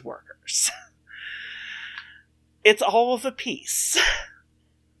 About his workers. It's all of a piece.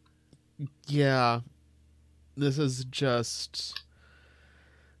 Yeah. This is just...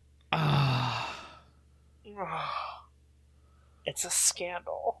 It's a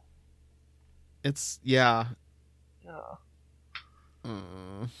scandal. It's... Yeah.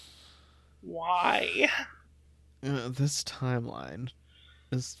 Why? This timeline.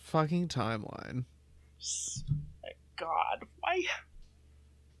 This fucking timeline. My God. Why?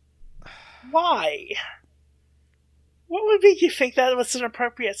 Why? What would make you think that was an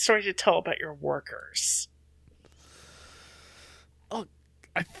appropriate story to tell about your workers? Oh,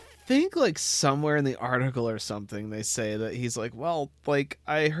 I think like somewhere in the article or something they say that he's like, well, like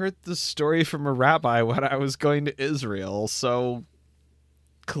I heard the story from a rabbi when I was going to Israel, so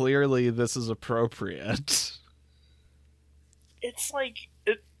clearly this is appropriate. It's like,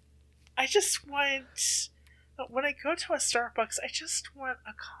 I just want... When I go to a Starbucks, I just want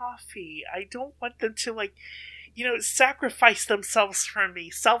a coffee. I don't want them to, like, you know, sacrifice themselves for me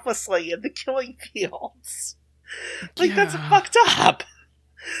selflessly in the killing fields. Like, That's fucked up.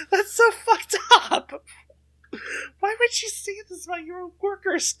 That's so fucked up. Why would you say this about your own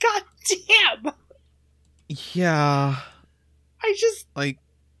workers? God damn. Yeah. I just... Like...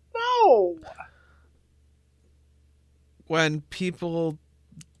 No. When people...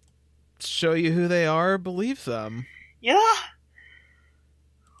 show you who they are, believe them. Yeah.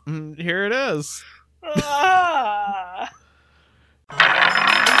 Here it is.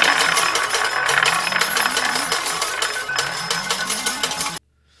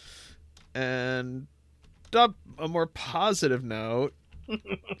 And on a more positive note,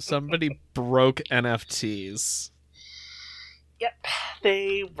 somebody broke NFTs. Yep.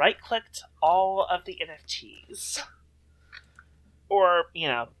 They right-clicked all of the NFTs. Or, you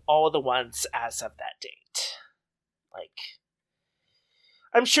know, all of the ones as of that date. Like,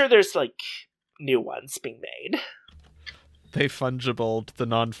 I'm sure there's, like, new ones being made. They fungible the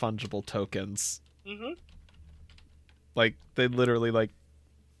non-fungible tokens. Mm-hmm. Like, they literally, like,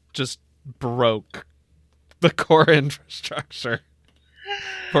 just broke the core infrastructure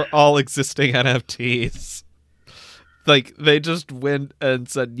for all existing NFTs. Like, they just went and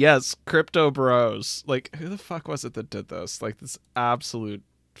said, yes, crypto bros. Like, who the fuck was it that did this? Like, this absolute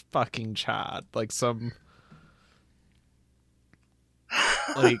fucking Chad. Like, some...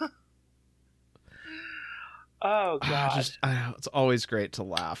 Like... Oh, God. I know, it's always great to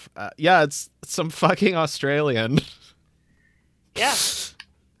laugh at. Yeah, it's some fucking Australian. Yeah.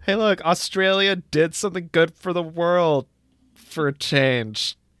 Hey, look, Australia did something good for the world for a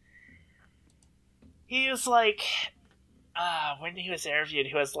change. He was like... when he was interviewed,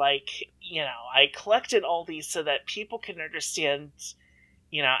 he was like, you know, I collected all these so that people can understand,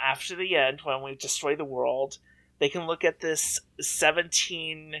 you know, after the end, when we destroy the world, they can look at this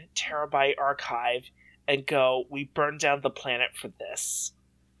 17 terabyte archive and go, we burned down the planet for this.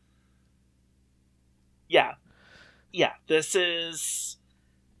 Yeah. Yeah, this is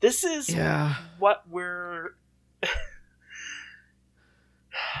what we're...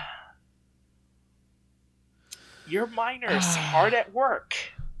 Your miners hard at work.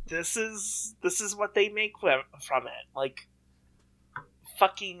 This is what they make from it. Like,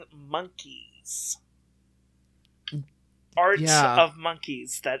 fucking monkeys. Art of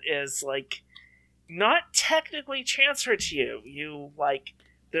monkeys that is, like, not technically transferred to you. You, like,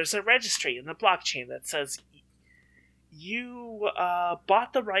 there's a registry in the blockchain that says you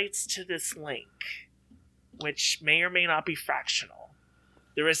bought the rights to this link, which may or may not be fractional.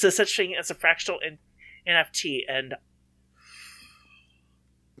 There is a such thing as a fractional NFT, and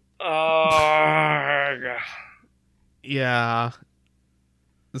yeah.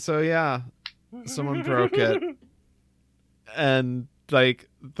 So yeah, someone broke it, and like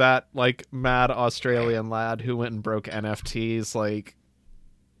that, like mad Australian lad who went and broke NFTs, like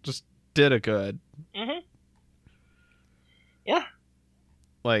just did a good. Mm-hmm. Yeah.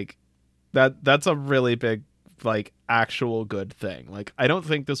 Like that's a really big like actual good thing. Like, I don't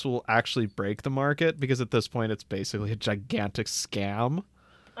think this will actually break the market, because at this point it's basically a gigantic scam.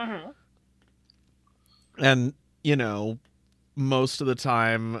 Mm-hmm. And, you know, most of the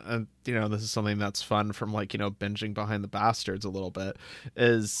time, you know, this is something that's fun from, like, you know, binging Behind the Bastards a little bit,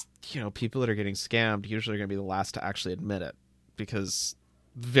 is, you know, people that are getting scammed usually are going to be the last to actually admit it, because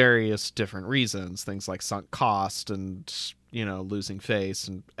various different reasons, things like sunk cost and, you know, losing face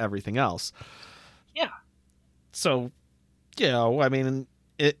and everything else. Yeah. So, you know, I mean,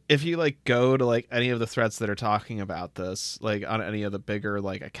 if you like go to like any of the threads that are talking about this, like on any of the bigger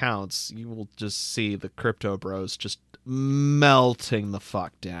like accounts, you will just see the crypto bros just melting the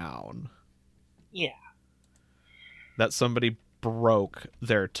fuck down. Yeah. That somebody broke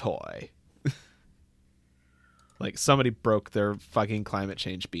their toy. Like, somebody broke their fucking climate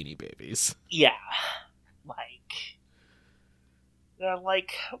change Beanie Babies. Yeah. They're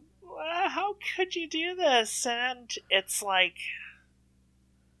like, how could you do this? And it's like,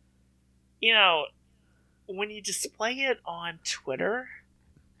 you know, when you display it on Twitter,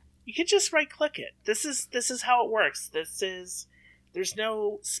 you can just right click it. This is how it works. There's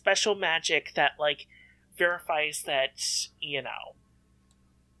no special magic that like verifies that, you know,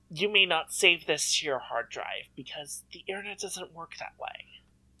 you may not save this to your hard drive, because the internet doesn't work that way.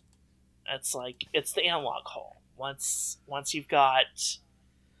 It's like, it's the analog hole. Once you've got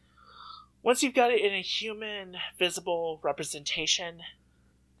it in a human visible representation,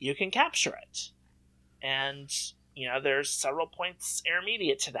 you can capture it. And, you know, there's several points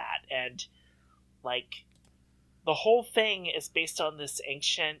intermediate to that. And, like, the whole thing is based on this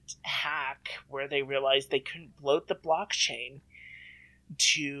ancient hack where they realized they couldn't bloat the blockchain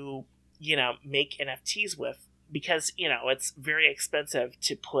to, you know, make NFTs with, because, you know, it's very expensive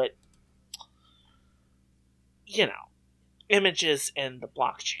to put, you know, images in the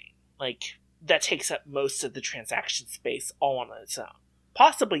blockchain. Like, that takes up most of the transaction space all on its own.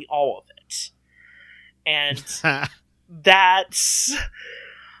 Possibly all of it. And that's...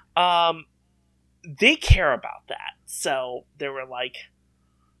 they care about that. So they were like,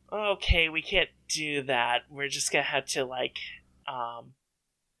 okay, we can't do that. We're just gonna have to, like,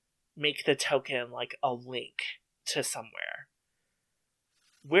 make the token, like, a link to somewhere.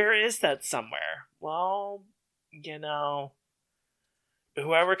 Where is that somewhere? Well, you know,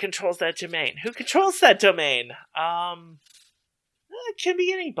 whoever controls that domain. Who controls that domain? It can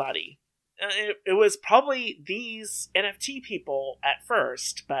be anybody. It was probably these NFT people at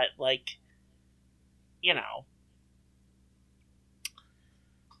first, but, like, you know,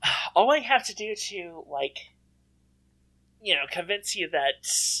 all I have to do to, like, you know, convince you that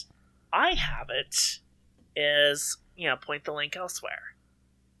I have it is, you know, point the link elsewhere.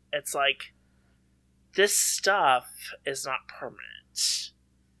 It's like, this stuff is not permanent.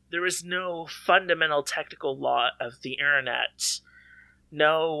 There is no fundamental technical law of the internet,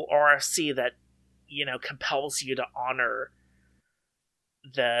 no RFC that, you know, compels you to honor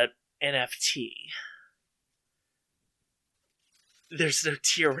the NFT. There's no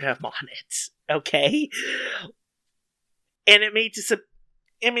TRM on it, okay? And it may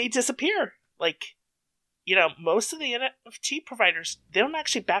disappear. Like, you know, most of the NFT providers, they don't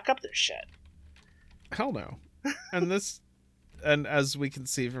actually back up their shit. Hell no. And as we can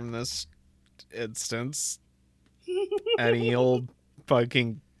see from this instance, any old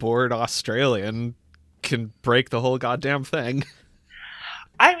fucking bored Australian can break the whole goddamn thing.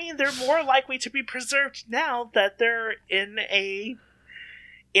 I mean, they're more likely to be preserved now that they're in a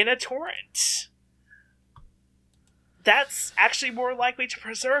torrent. That's actually more likely to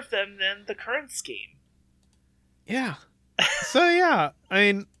preserve them than the current scheme. Yeah. So yeah, I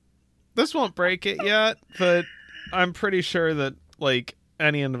mean, this won't break it yet, but I'm pretty sure that, like,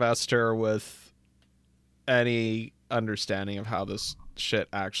 any investor with any understanding of how this shit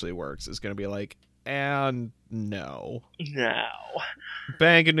actually works is going to be like, and no. No.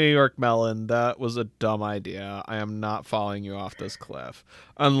 Bank of New York Mellon, that was a dumb idea. I am not following you off this cliff.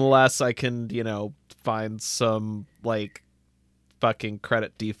 Unless I can, you know, find some, like, fucking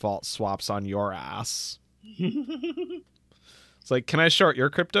credit default swaps on your ass. It's like, can I short your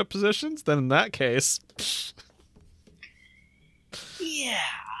crypto positions? Then in that case... Yeah.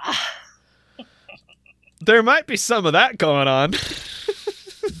 There might be some of that going on.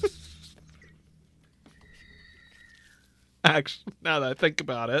 Actually, now that I think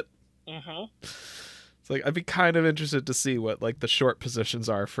about it. Mm-hmm. It's like, I'd be kind of interested to see what, like, the short positions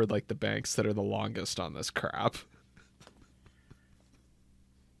are for, like, the banks that are the longest on this crap.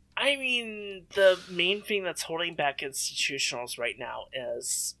 I mean, the main thing that's holding back institutionals right now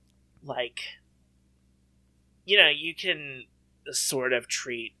is, like, you know, you can sort of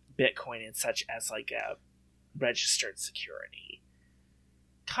treat Bitcoin and such as, like, a unregistered security.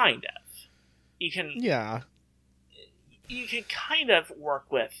 Kind of. You can kind of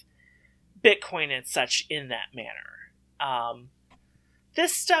work with Bitcoin and such in that manner.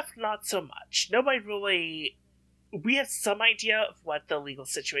 This stuff, not so much. Nobody really... We have some idea of what the legal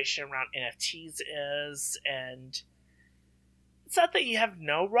situation around NFTs is, and it's not that you have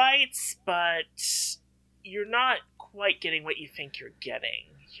no rights, but you're not quite getting what you think you're getting.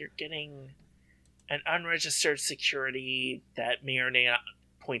 You're getting an unregistered security that may or may not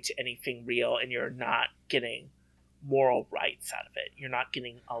point to anything real, and you're not getting moral rights out of it. You're not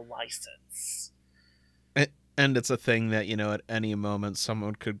getting a license. And it's a thing that, at any moment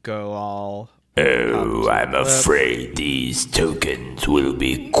someone could go all... Oh, I'm afraid these tokens will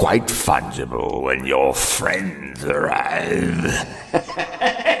be quite fungible when your friends arrive.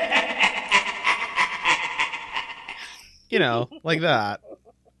 Like that.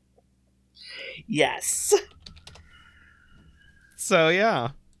 Yes. So,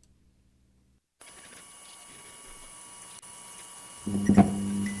 yeah.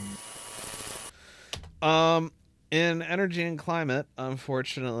 In energy and climate,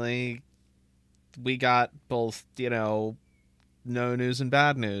 unfortunately, we got both, no news and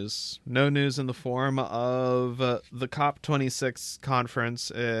bad news. No news in the form of the COP26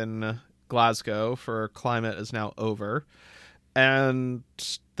 conference in Glasgow for climate is now over. And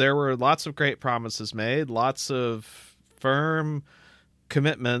there were lots of great promises made, lots of firm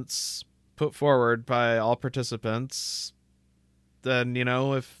commitments put forward by all participants. Then,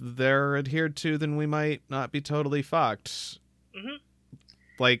 if they're adhered to, then we might not be totally fucked. Mm-hmm.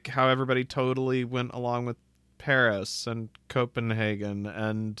 Like how everybody totally went along with Paris and Copenhagen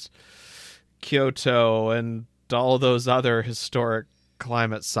and Kyoto and all those other historic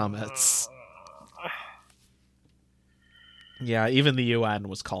climate summits. Yeah, even the UN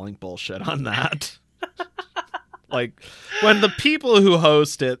was calling bullshit on that. Like, when the people who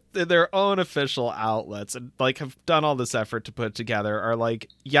host it, their own official outlets, and have done all this effort to put together, are like,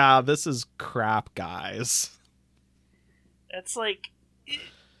 yeah, this is crap, guys. It's like,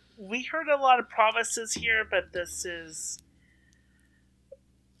 we heard a lot of promises here, but this is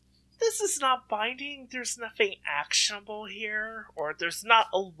not binding. There's nothing actionable here, or there's not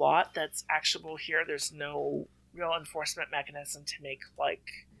a lot that's actionable here. There's no real enforcement mechanism to make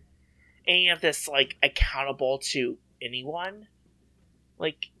any of this accountable to anyone.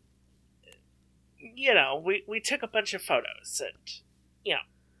 We took a bunch of photos and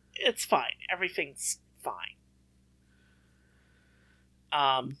it's fine. Everything's fine.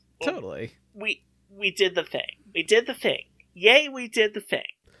 Totally. We did the thing. We did the thing. Yay, we did the thing.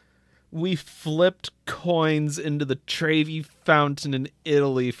 We flipped coins into the Trevi Fountain in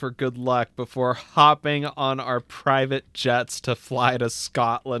Italy for good luck before hopping on our private jets to fly to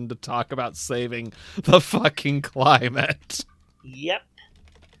Scotland to talk about saving the fucking climate. Yep.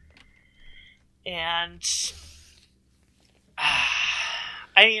 And...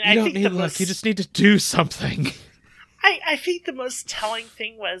 you don't need luck, you just need to do something. I think the most telling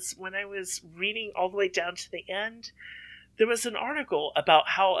thing was when I was reading all the way down to the end, there was an article about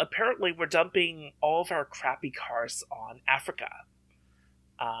how apparently we're dumping all of our crappy cars on Africa.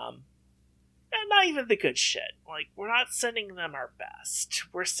 And not even the good shit. We're not sending them our best.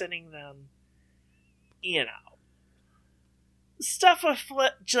 We're sending them, stuff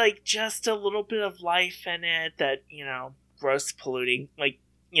with, just a little bit of life in it that, gross polluting.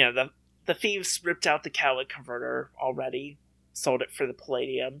 The thieves ripped out the catalytic converter already, sold it for the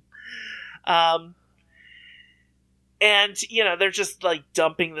palladium. And, they're just,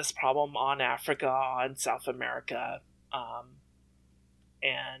 dumping this problem on Africa, on South America.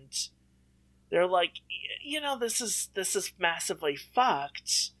 And they're like, this is massively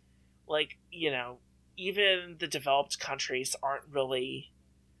fucked. Even the developed countries aren't really...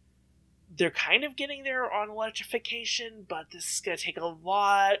 They're kind of getting there on electrification, but this is going to take a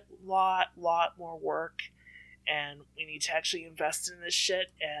lot more work. And we need to actually invest in this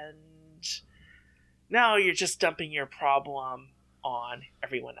shit, and... Now you're just dumping your problem on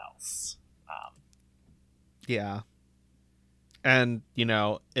everyone else. Yeah. And,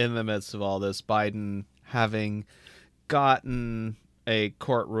 in the midst of all this, Biden having gotten a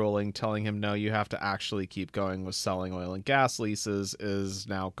court ruling telling him, no, you have to actually keep going with selling oil and gas leases, is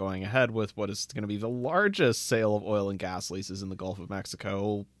now going ahead with what is going to be the largest sale of oil and gas leases in the Gulf of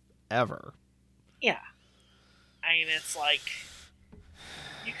Mexico ever. Yeah. It's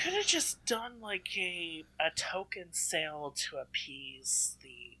you could have just done a token sale to appease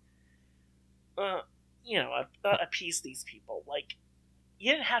appease these people.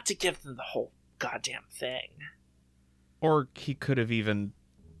 You didn't have to give them the whole goddamn thing. Or he could have even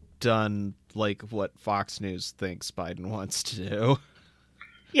done like what Fox News thinks Biden wants to do.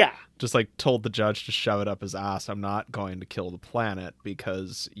 Yeah. Just like told the judge to shove it up his ass. I'm not going to kill the planet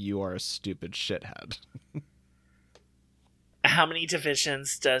because you are a stupid shithead. How many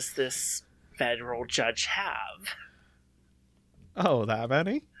divisions does this federal judge have? Oh, that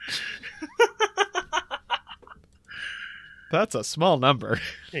many? That's a small number.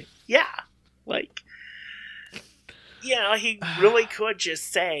 Yeah. Like, you know, he really could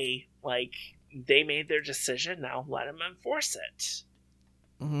just say, like, they made their decision, now let them enforce it.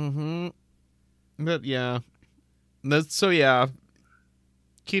 Mm-hmm. But yeah. So yeah.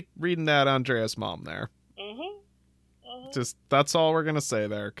 Keep reading that Andrea's mom there. Mm-hmm. Just, that's all we're gonna say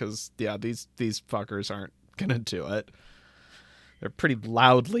there, because, yeah, these fuckers aren't gonna do it. They're pretty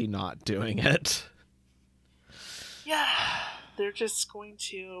loudly not doing it. Yeah. They're just going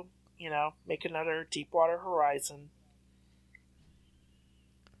to, you know, make another Deepwater Horizon.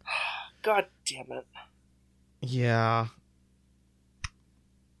 God damn it. Yeah.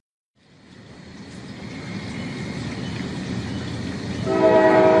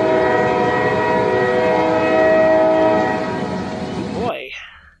 Boy.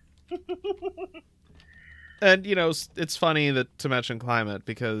 And, you know, it's funny that to mention climate,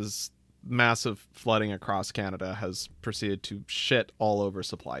 because massive flooding across Canada has proceeded to shit all over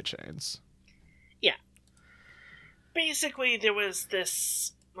supply chains. Yeah. Basically, there was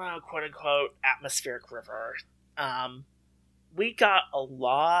this, quote-unquote, atmospheric river. We got a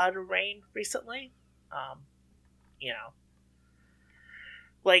lot of rain recently. You know,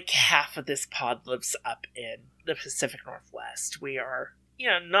 like half of this pod lives up in the Pacific Northwest. We are, you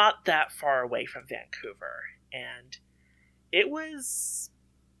know, not that far away from Vancouver. And it was,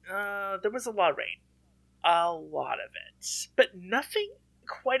 there was a lot of rain. A lot of it. But nothing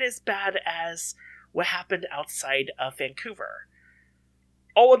quite as bad as what happened outside of Vancouver.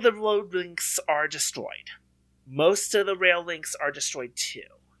 All of the road links are destroyed. Most of the rail links are destroyed too.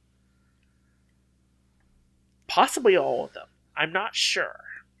 Possibly all of them. I'm not sure.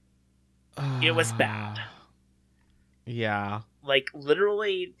 It was bad. Yeah. Like,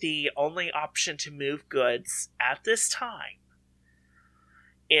 literally, the only option to move goods at this time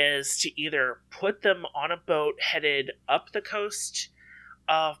is to either put them on a boat headed up the coast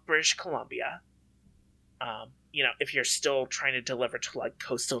of British Columbia. You know, if you're still trying to deliver to, like,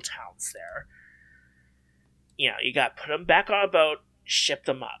 coastal towns there. You know, you got to put them back on a boat, ship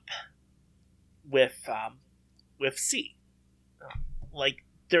them up with sea. Like,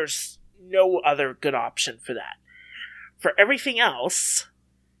 there's no other good option for that. For everything else,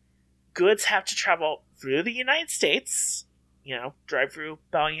 goods have to travel through the United States, you know, drive through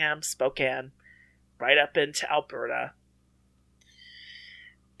Bellingham, Spokane, right up into Alberta.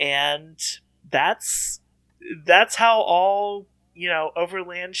 And that's how all, you know,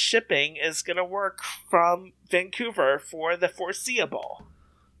 overland shipping is going to work from Vancouver for the foreseeable.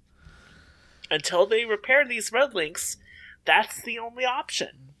 Until they repair these road links, that's the only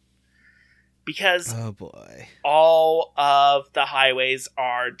option. Because oh boy, all of the highways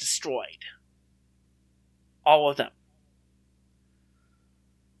are destroyed. All of them.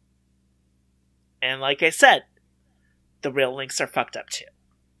 And like I said, the rail links are fucked up too.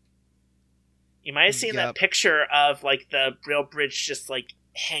 You might have seen that picture of, like, the rail bridge just, like,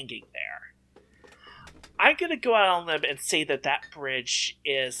 hanging there. I'm gonna go out on a limb and say that that bridge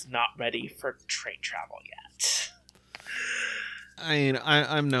is not ready for train travel yet. I mean,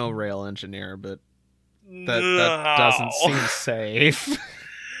 I'm no rail engineer, but that doesn't seem safe.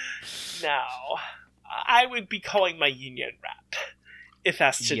 No. I would be calling my union rep if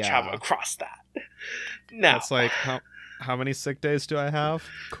asked to travel across that. No. It's like, how many sick days do I have?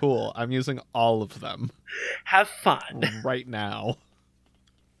 Cool, I'm using all of them. Have fun. Right now.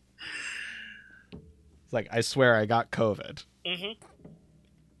 It's like, I swear I got COVID. Mm-hmm.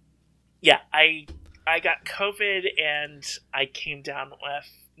 Yeah, I got COVID and I came down with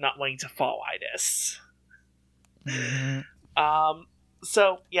not wanting to fall itis. Mm-hmm.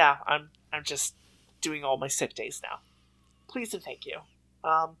 So yeah, I'm just doing all my sick days now. Please and thank you.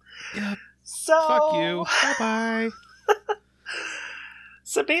 Yeah. So fuck you. Bye-bye.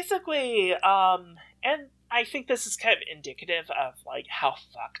 So basically, and I think this is kind of indicative of, like, how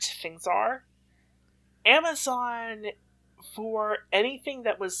fucked things are. Amazon, for anything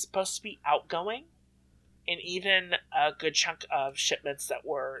that was supposed to be outgoing, and even a good chunk of shipments that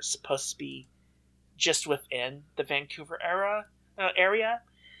were supposed to be just within the Vancouver area,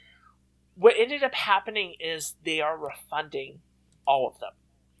 what ended up happening is they are refunding all of them.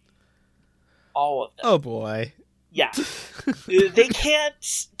 All of them. Oh boy. Yeah. They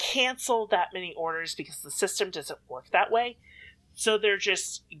can't cancel that many orders because the system doesn't work that way. So they're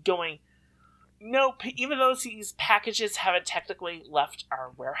just going, nope, even though these packages haven't technically left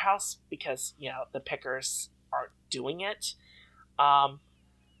our warehouse because, the pickers aren't doing it,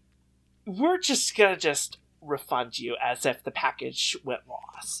 we're just going to just refund you as if the package went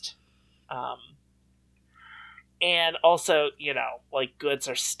lost. And also, goods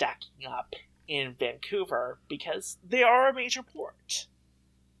are stacking up in Vancouver because they are a major port.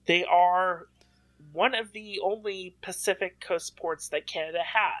 They are one of the only Pacific Coast ports that Canada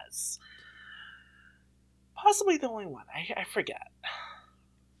has. Possibly the only one. I forget.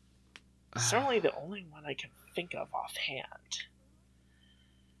 Certainly the only one I can think of offhand.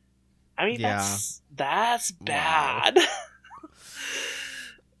 I mean, that's bad. Wow.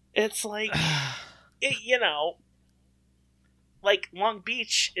 It's like, Long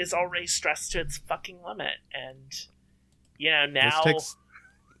Beach is already stressed to its fucking limit. And, now...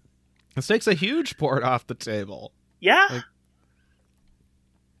 This takes a huge port off the table. Yeah.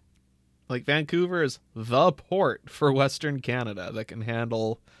 Like Vancouver is the port for Western Canada that can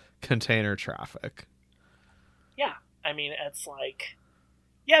handle container traffic. Yeah. I mean, it's like...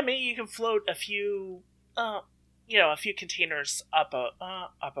 Yeah, maybe you can float a few containers up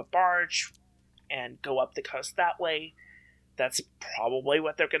a barge and go up the coast that way. That's probably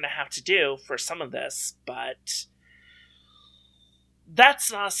what they're going to have to do for some of this, but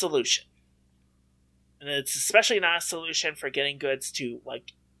that's not a solution. And it's especially not a solution for getting goods to,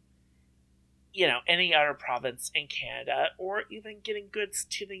 any other province in Canada, or even getting goods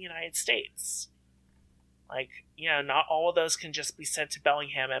to the United States. Not all of those can just be sent to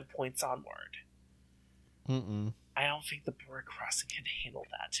Bellingham and points onward. Mm-mm. I don't think the border crossing can handle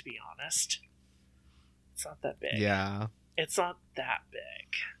that, to be honest. It's not that big. Yeah. It's not that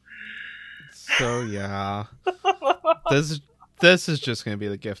big. So, yeah. This is just going to be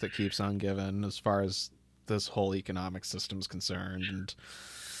the gift that keeps on giving as far as this whole economic system's concerned. And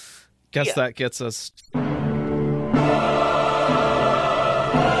guess that gets us...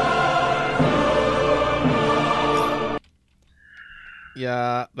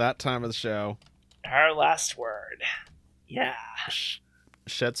 Yeah, that time of the show. Our last word. Yeah.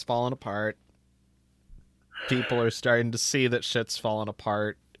 Shit's falling apart. People are starting to see that shit's falling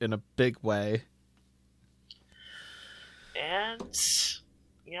apart in a big way. And,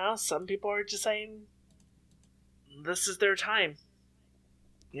 some people are just saying this is their time.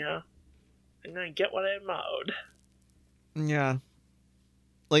 I'm going to get what I mowed. Yeah.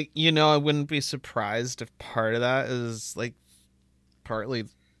 I wouldn't be surprised if part of that is, partly,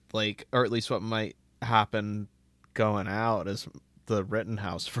 or at least what might happen going out is the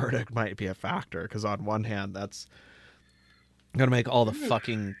Rittenhouse verdict might be a factor, because on one hand, that's going to make all the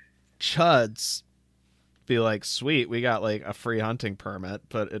fucking chuds be like, sweet, we got a free hunting permit,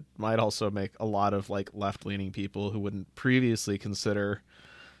 but it might also make a lot of left-leaning people who wouldn't previously consider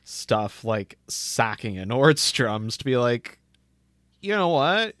stuff like sacking a Nordstrom's to be like, you know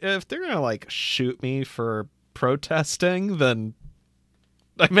what, if they're gonna shoot me for protesting, then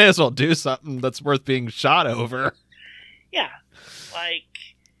I may as well do something that's worth being shot over. Yeah,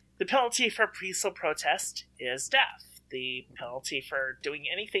 the penalty for peaceful protest is death. The penalty for doing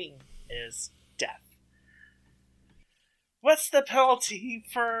anything is death. What's the penalty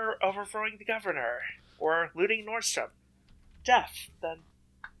for overthrowing the governor or looting Nordstrom? Death. Then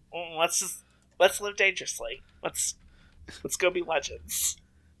let's live dangerously. Let's go be legends.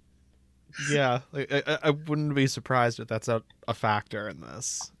 Yeah, I wouldn't be surprised if that's a factor in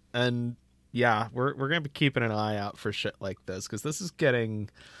this. And yeah, we're gonna be keeping an eye out for shit like this, because this is getting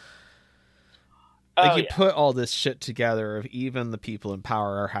put all this shit together of even the people in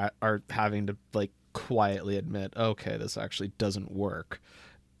power are having to quietly admit, okay, this actually doesn't work,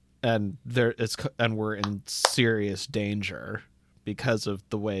 and we're in serious danger because of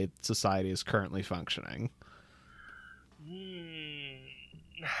the way society is currently functioning.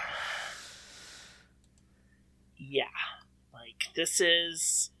 Yeah,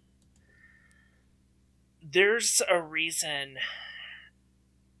 there's a reason.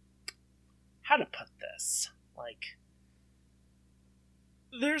 How to put this?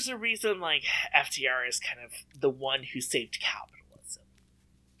 There's a reason, FDR is kind of the one who saved capitalism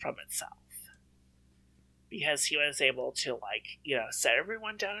from itself. Because he was able to, set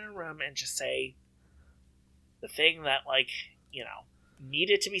everyone down in a room and just say the thing that,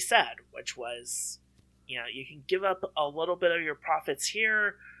 needed to be said, which was, you can give up a little bit of your profits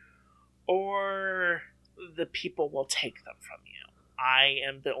here, or the people will take them from you. I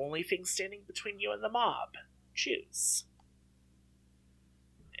am the only thing standing between you and the mob. Choose.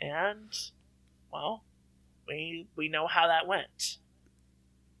 And, well, we know how that went.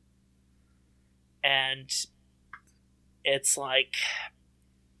 And it's like,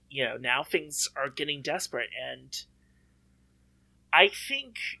 now things are getting desperate, and I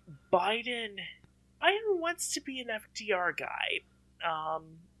think Biden wants to be an FDR guy.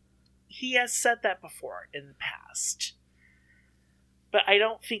 He has said that before in the past, but I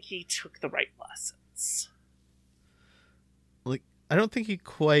don't think he took the right lessons. Like, I don't think he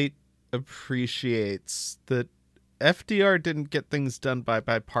quite appreciates that FDR didn't get things done by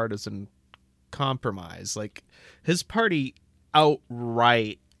bipartisan compromise. Like, his party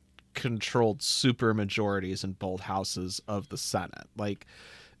outright controlled super majorities in both houses of the Senate. Like,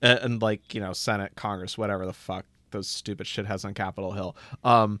 and like, Senate, Congress, whatever the fuck those stupid shitheads on Capitol Hill.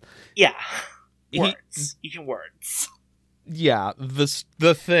 Yeah. Words. You can words. Yeah,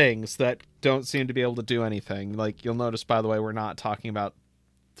 the things that don't seem to be able to do anything. Like, you'll notice, by the way, we're not talking about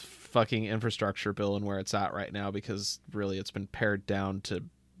fucking infrastructure bill and where it's at right now, because really it's been pared down to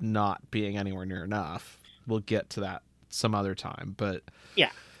not being anywhere near enough. We'll get to that some other time, but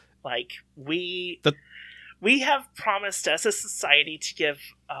yeah, like we have promised as a society to give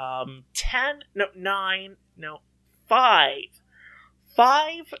 5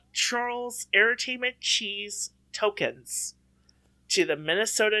 Charles Entertainment Cheese tokens to the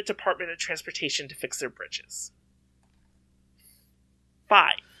Minnesota Department of Transportation to fix their bridges.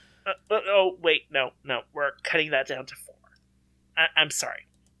 5. Oh wait, no, we're cutting that down to 4. I'm sorry,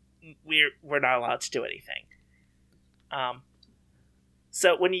 we're not allowed to do anything.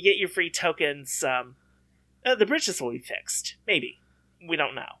 So when you get your free tokens, the bridges will be fixed. Maybe. We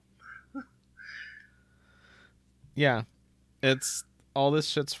don't know. Yeah, it's all this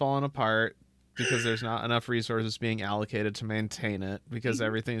shit's falling apart because there's not enough resources being allocated to maintain it, because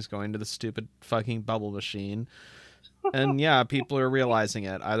everything's going to the stupid fucking bubble machine. And yeah, people are realizing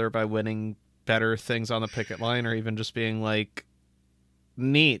it, either by winning better things on the picket line or even just being like,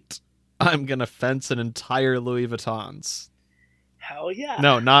 neat, I'm gonna fence an entire Louis Vuittons. Hell yeah.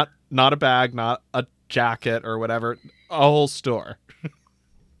 No, not a bag, not a jacket or whatever, a whole store.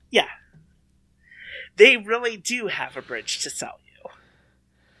 Yeah. They really do have a bridge to sell you.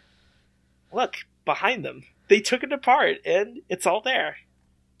 Look, behind them. They took it apart and it's all there.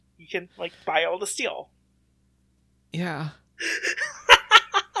 You can, buy all the steel. Yeah.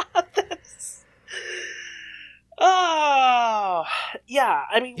 Oh, yeah.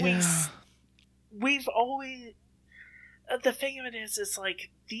 I mean, Yeah. we've always... The thing of it is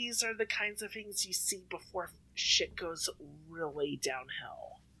these are the kinds of things you see before shit goes really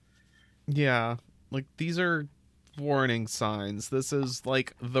downhill. Yeah. These are warning signs. This is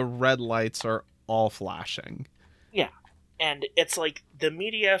the red lights are all flashing. Yeah. And it's the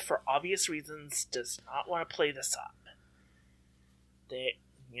media, for obvious reasons, does not want to play this up.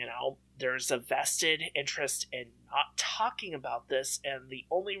 There's a vested interest in not talking about this, and the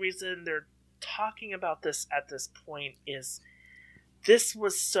only reason they're talking about this at this point is this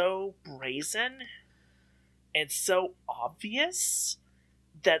was so brazen and so obvious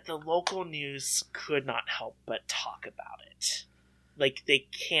that the local news could not help but talk about it. They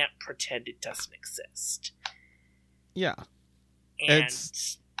can't pretend it doesn't exist. Yeah. And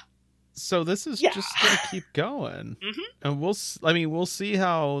so this is just going to keep going. And we'll see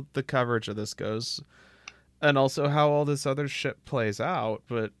how the coverage of this goes, and also how all this other shit plays out.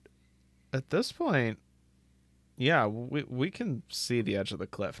 But at this point, yeah, we can see the edge of the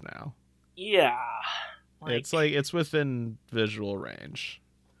cliff now. Yeah. It's within visual range.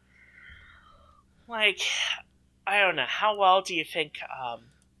 I don't know. How well do you think,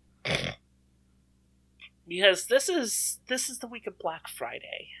 because this is the week of Black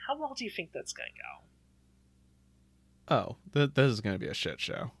Friday. How well do you think that's going to go? Oh, this is going to be a shit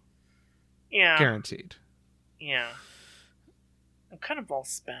show. Yeah. Guaranteed. Yeah. I'm kind of all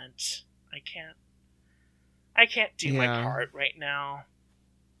spent. I can't do my part right now.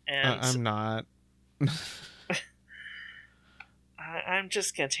 And I'm not. I'm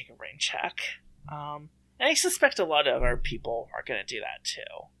just going to take a rain check. And I suspect a lot of our people are going to do that too.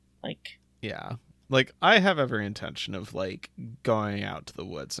 Yeah. I have every intention of going out to the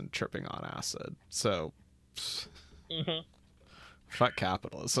woods and tripping on acid. So fuck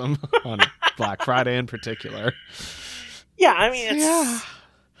capitalism on Black Friday in particular. Yeah, I mean, it's...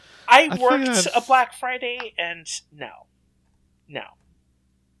 I worked a Black Friday, and no. Yeah.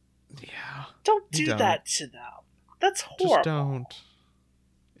 Don't do that to them. That's horrible. Just don't.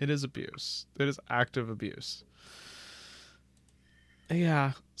 It is abuse. It is active abuse.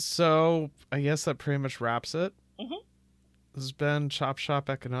 Yeah, so I guess that pretty much wraps it. This has been Chop Shop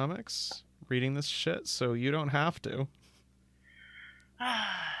Economics, reading this shit so you don't have to.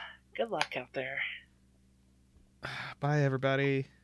 Good luck out there. Bye, everybody.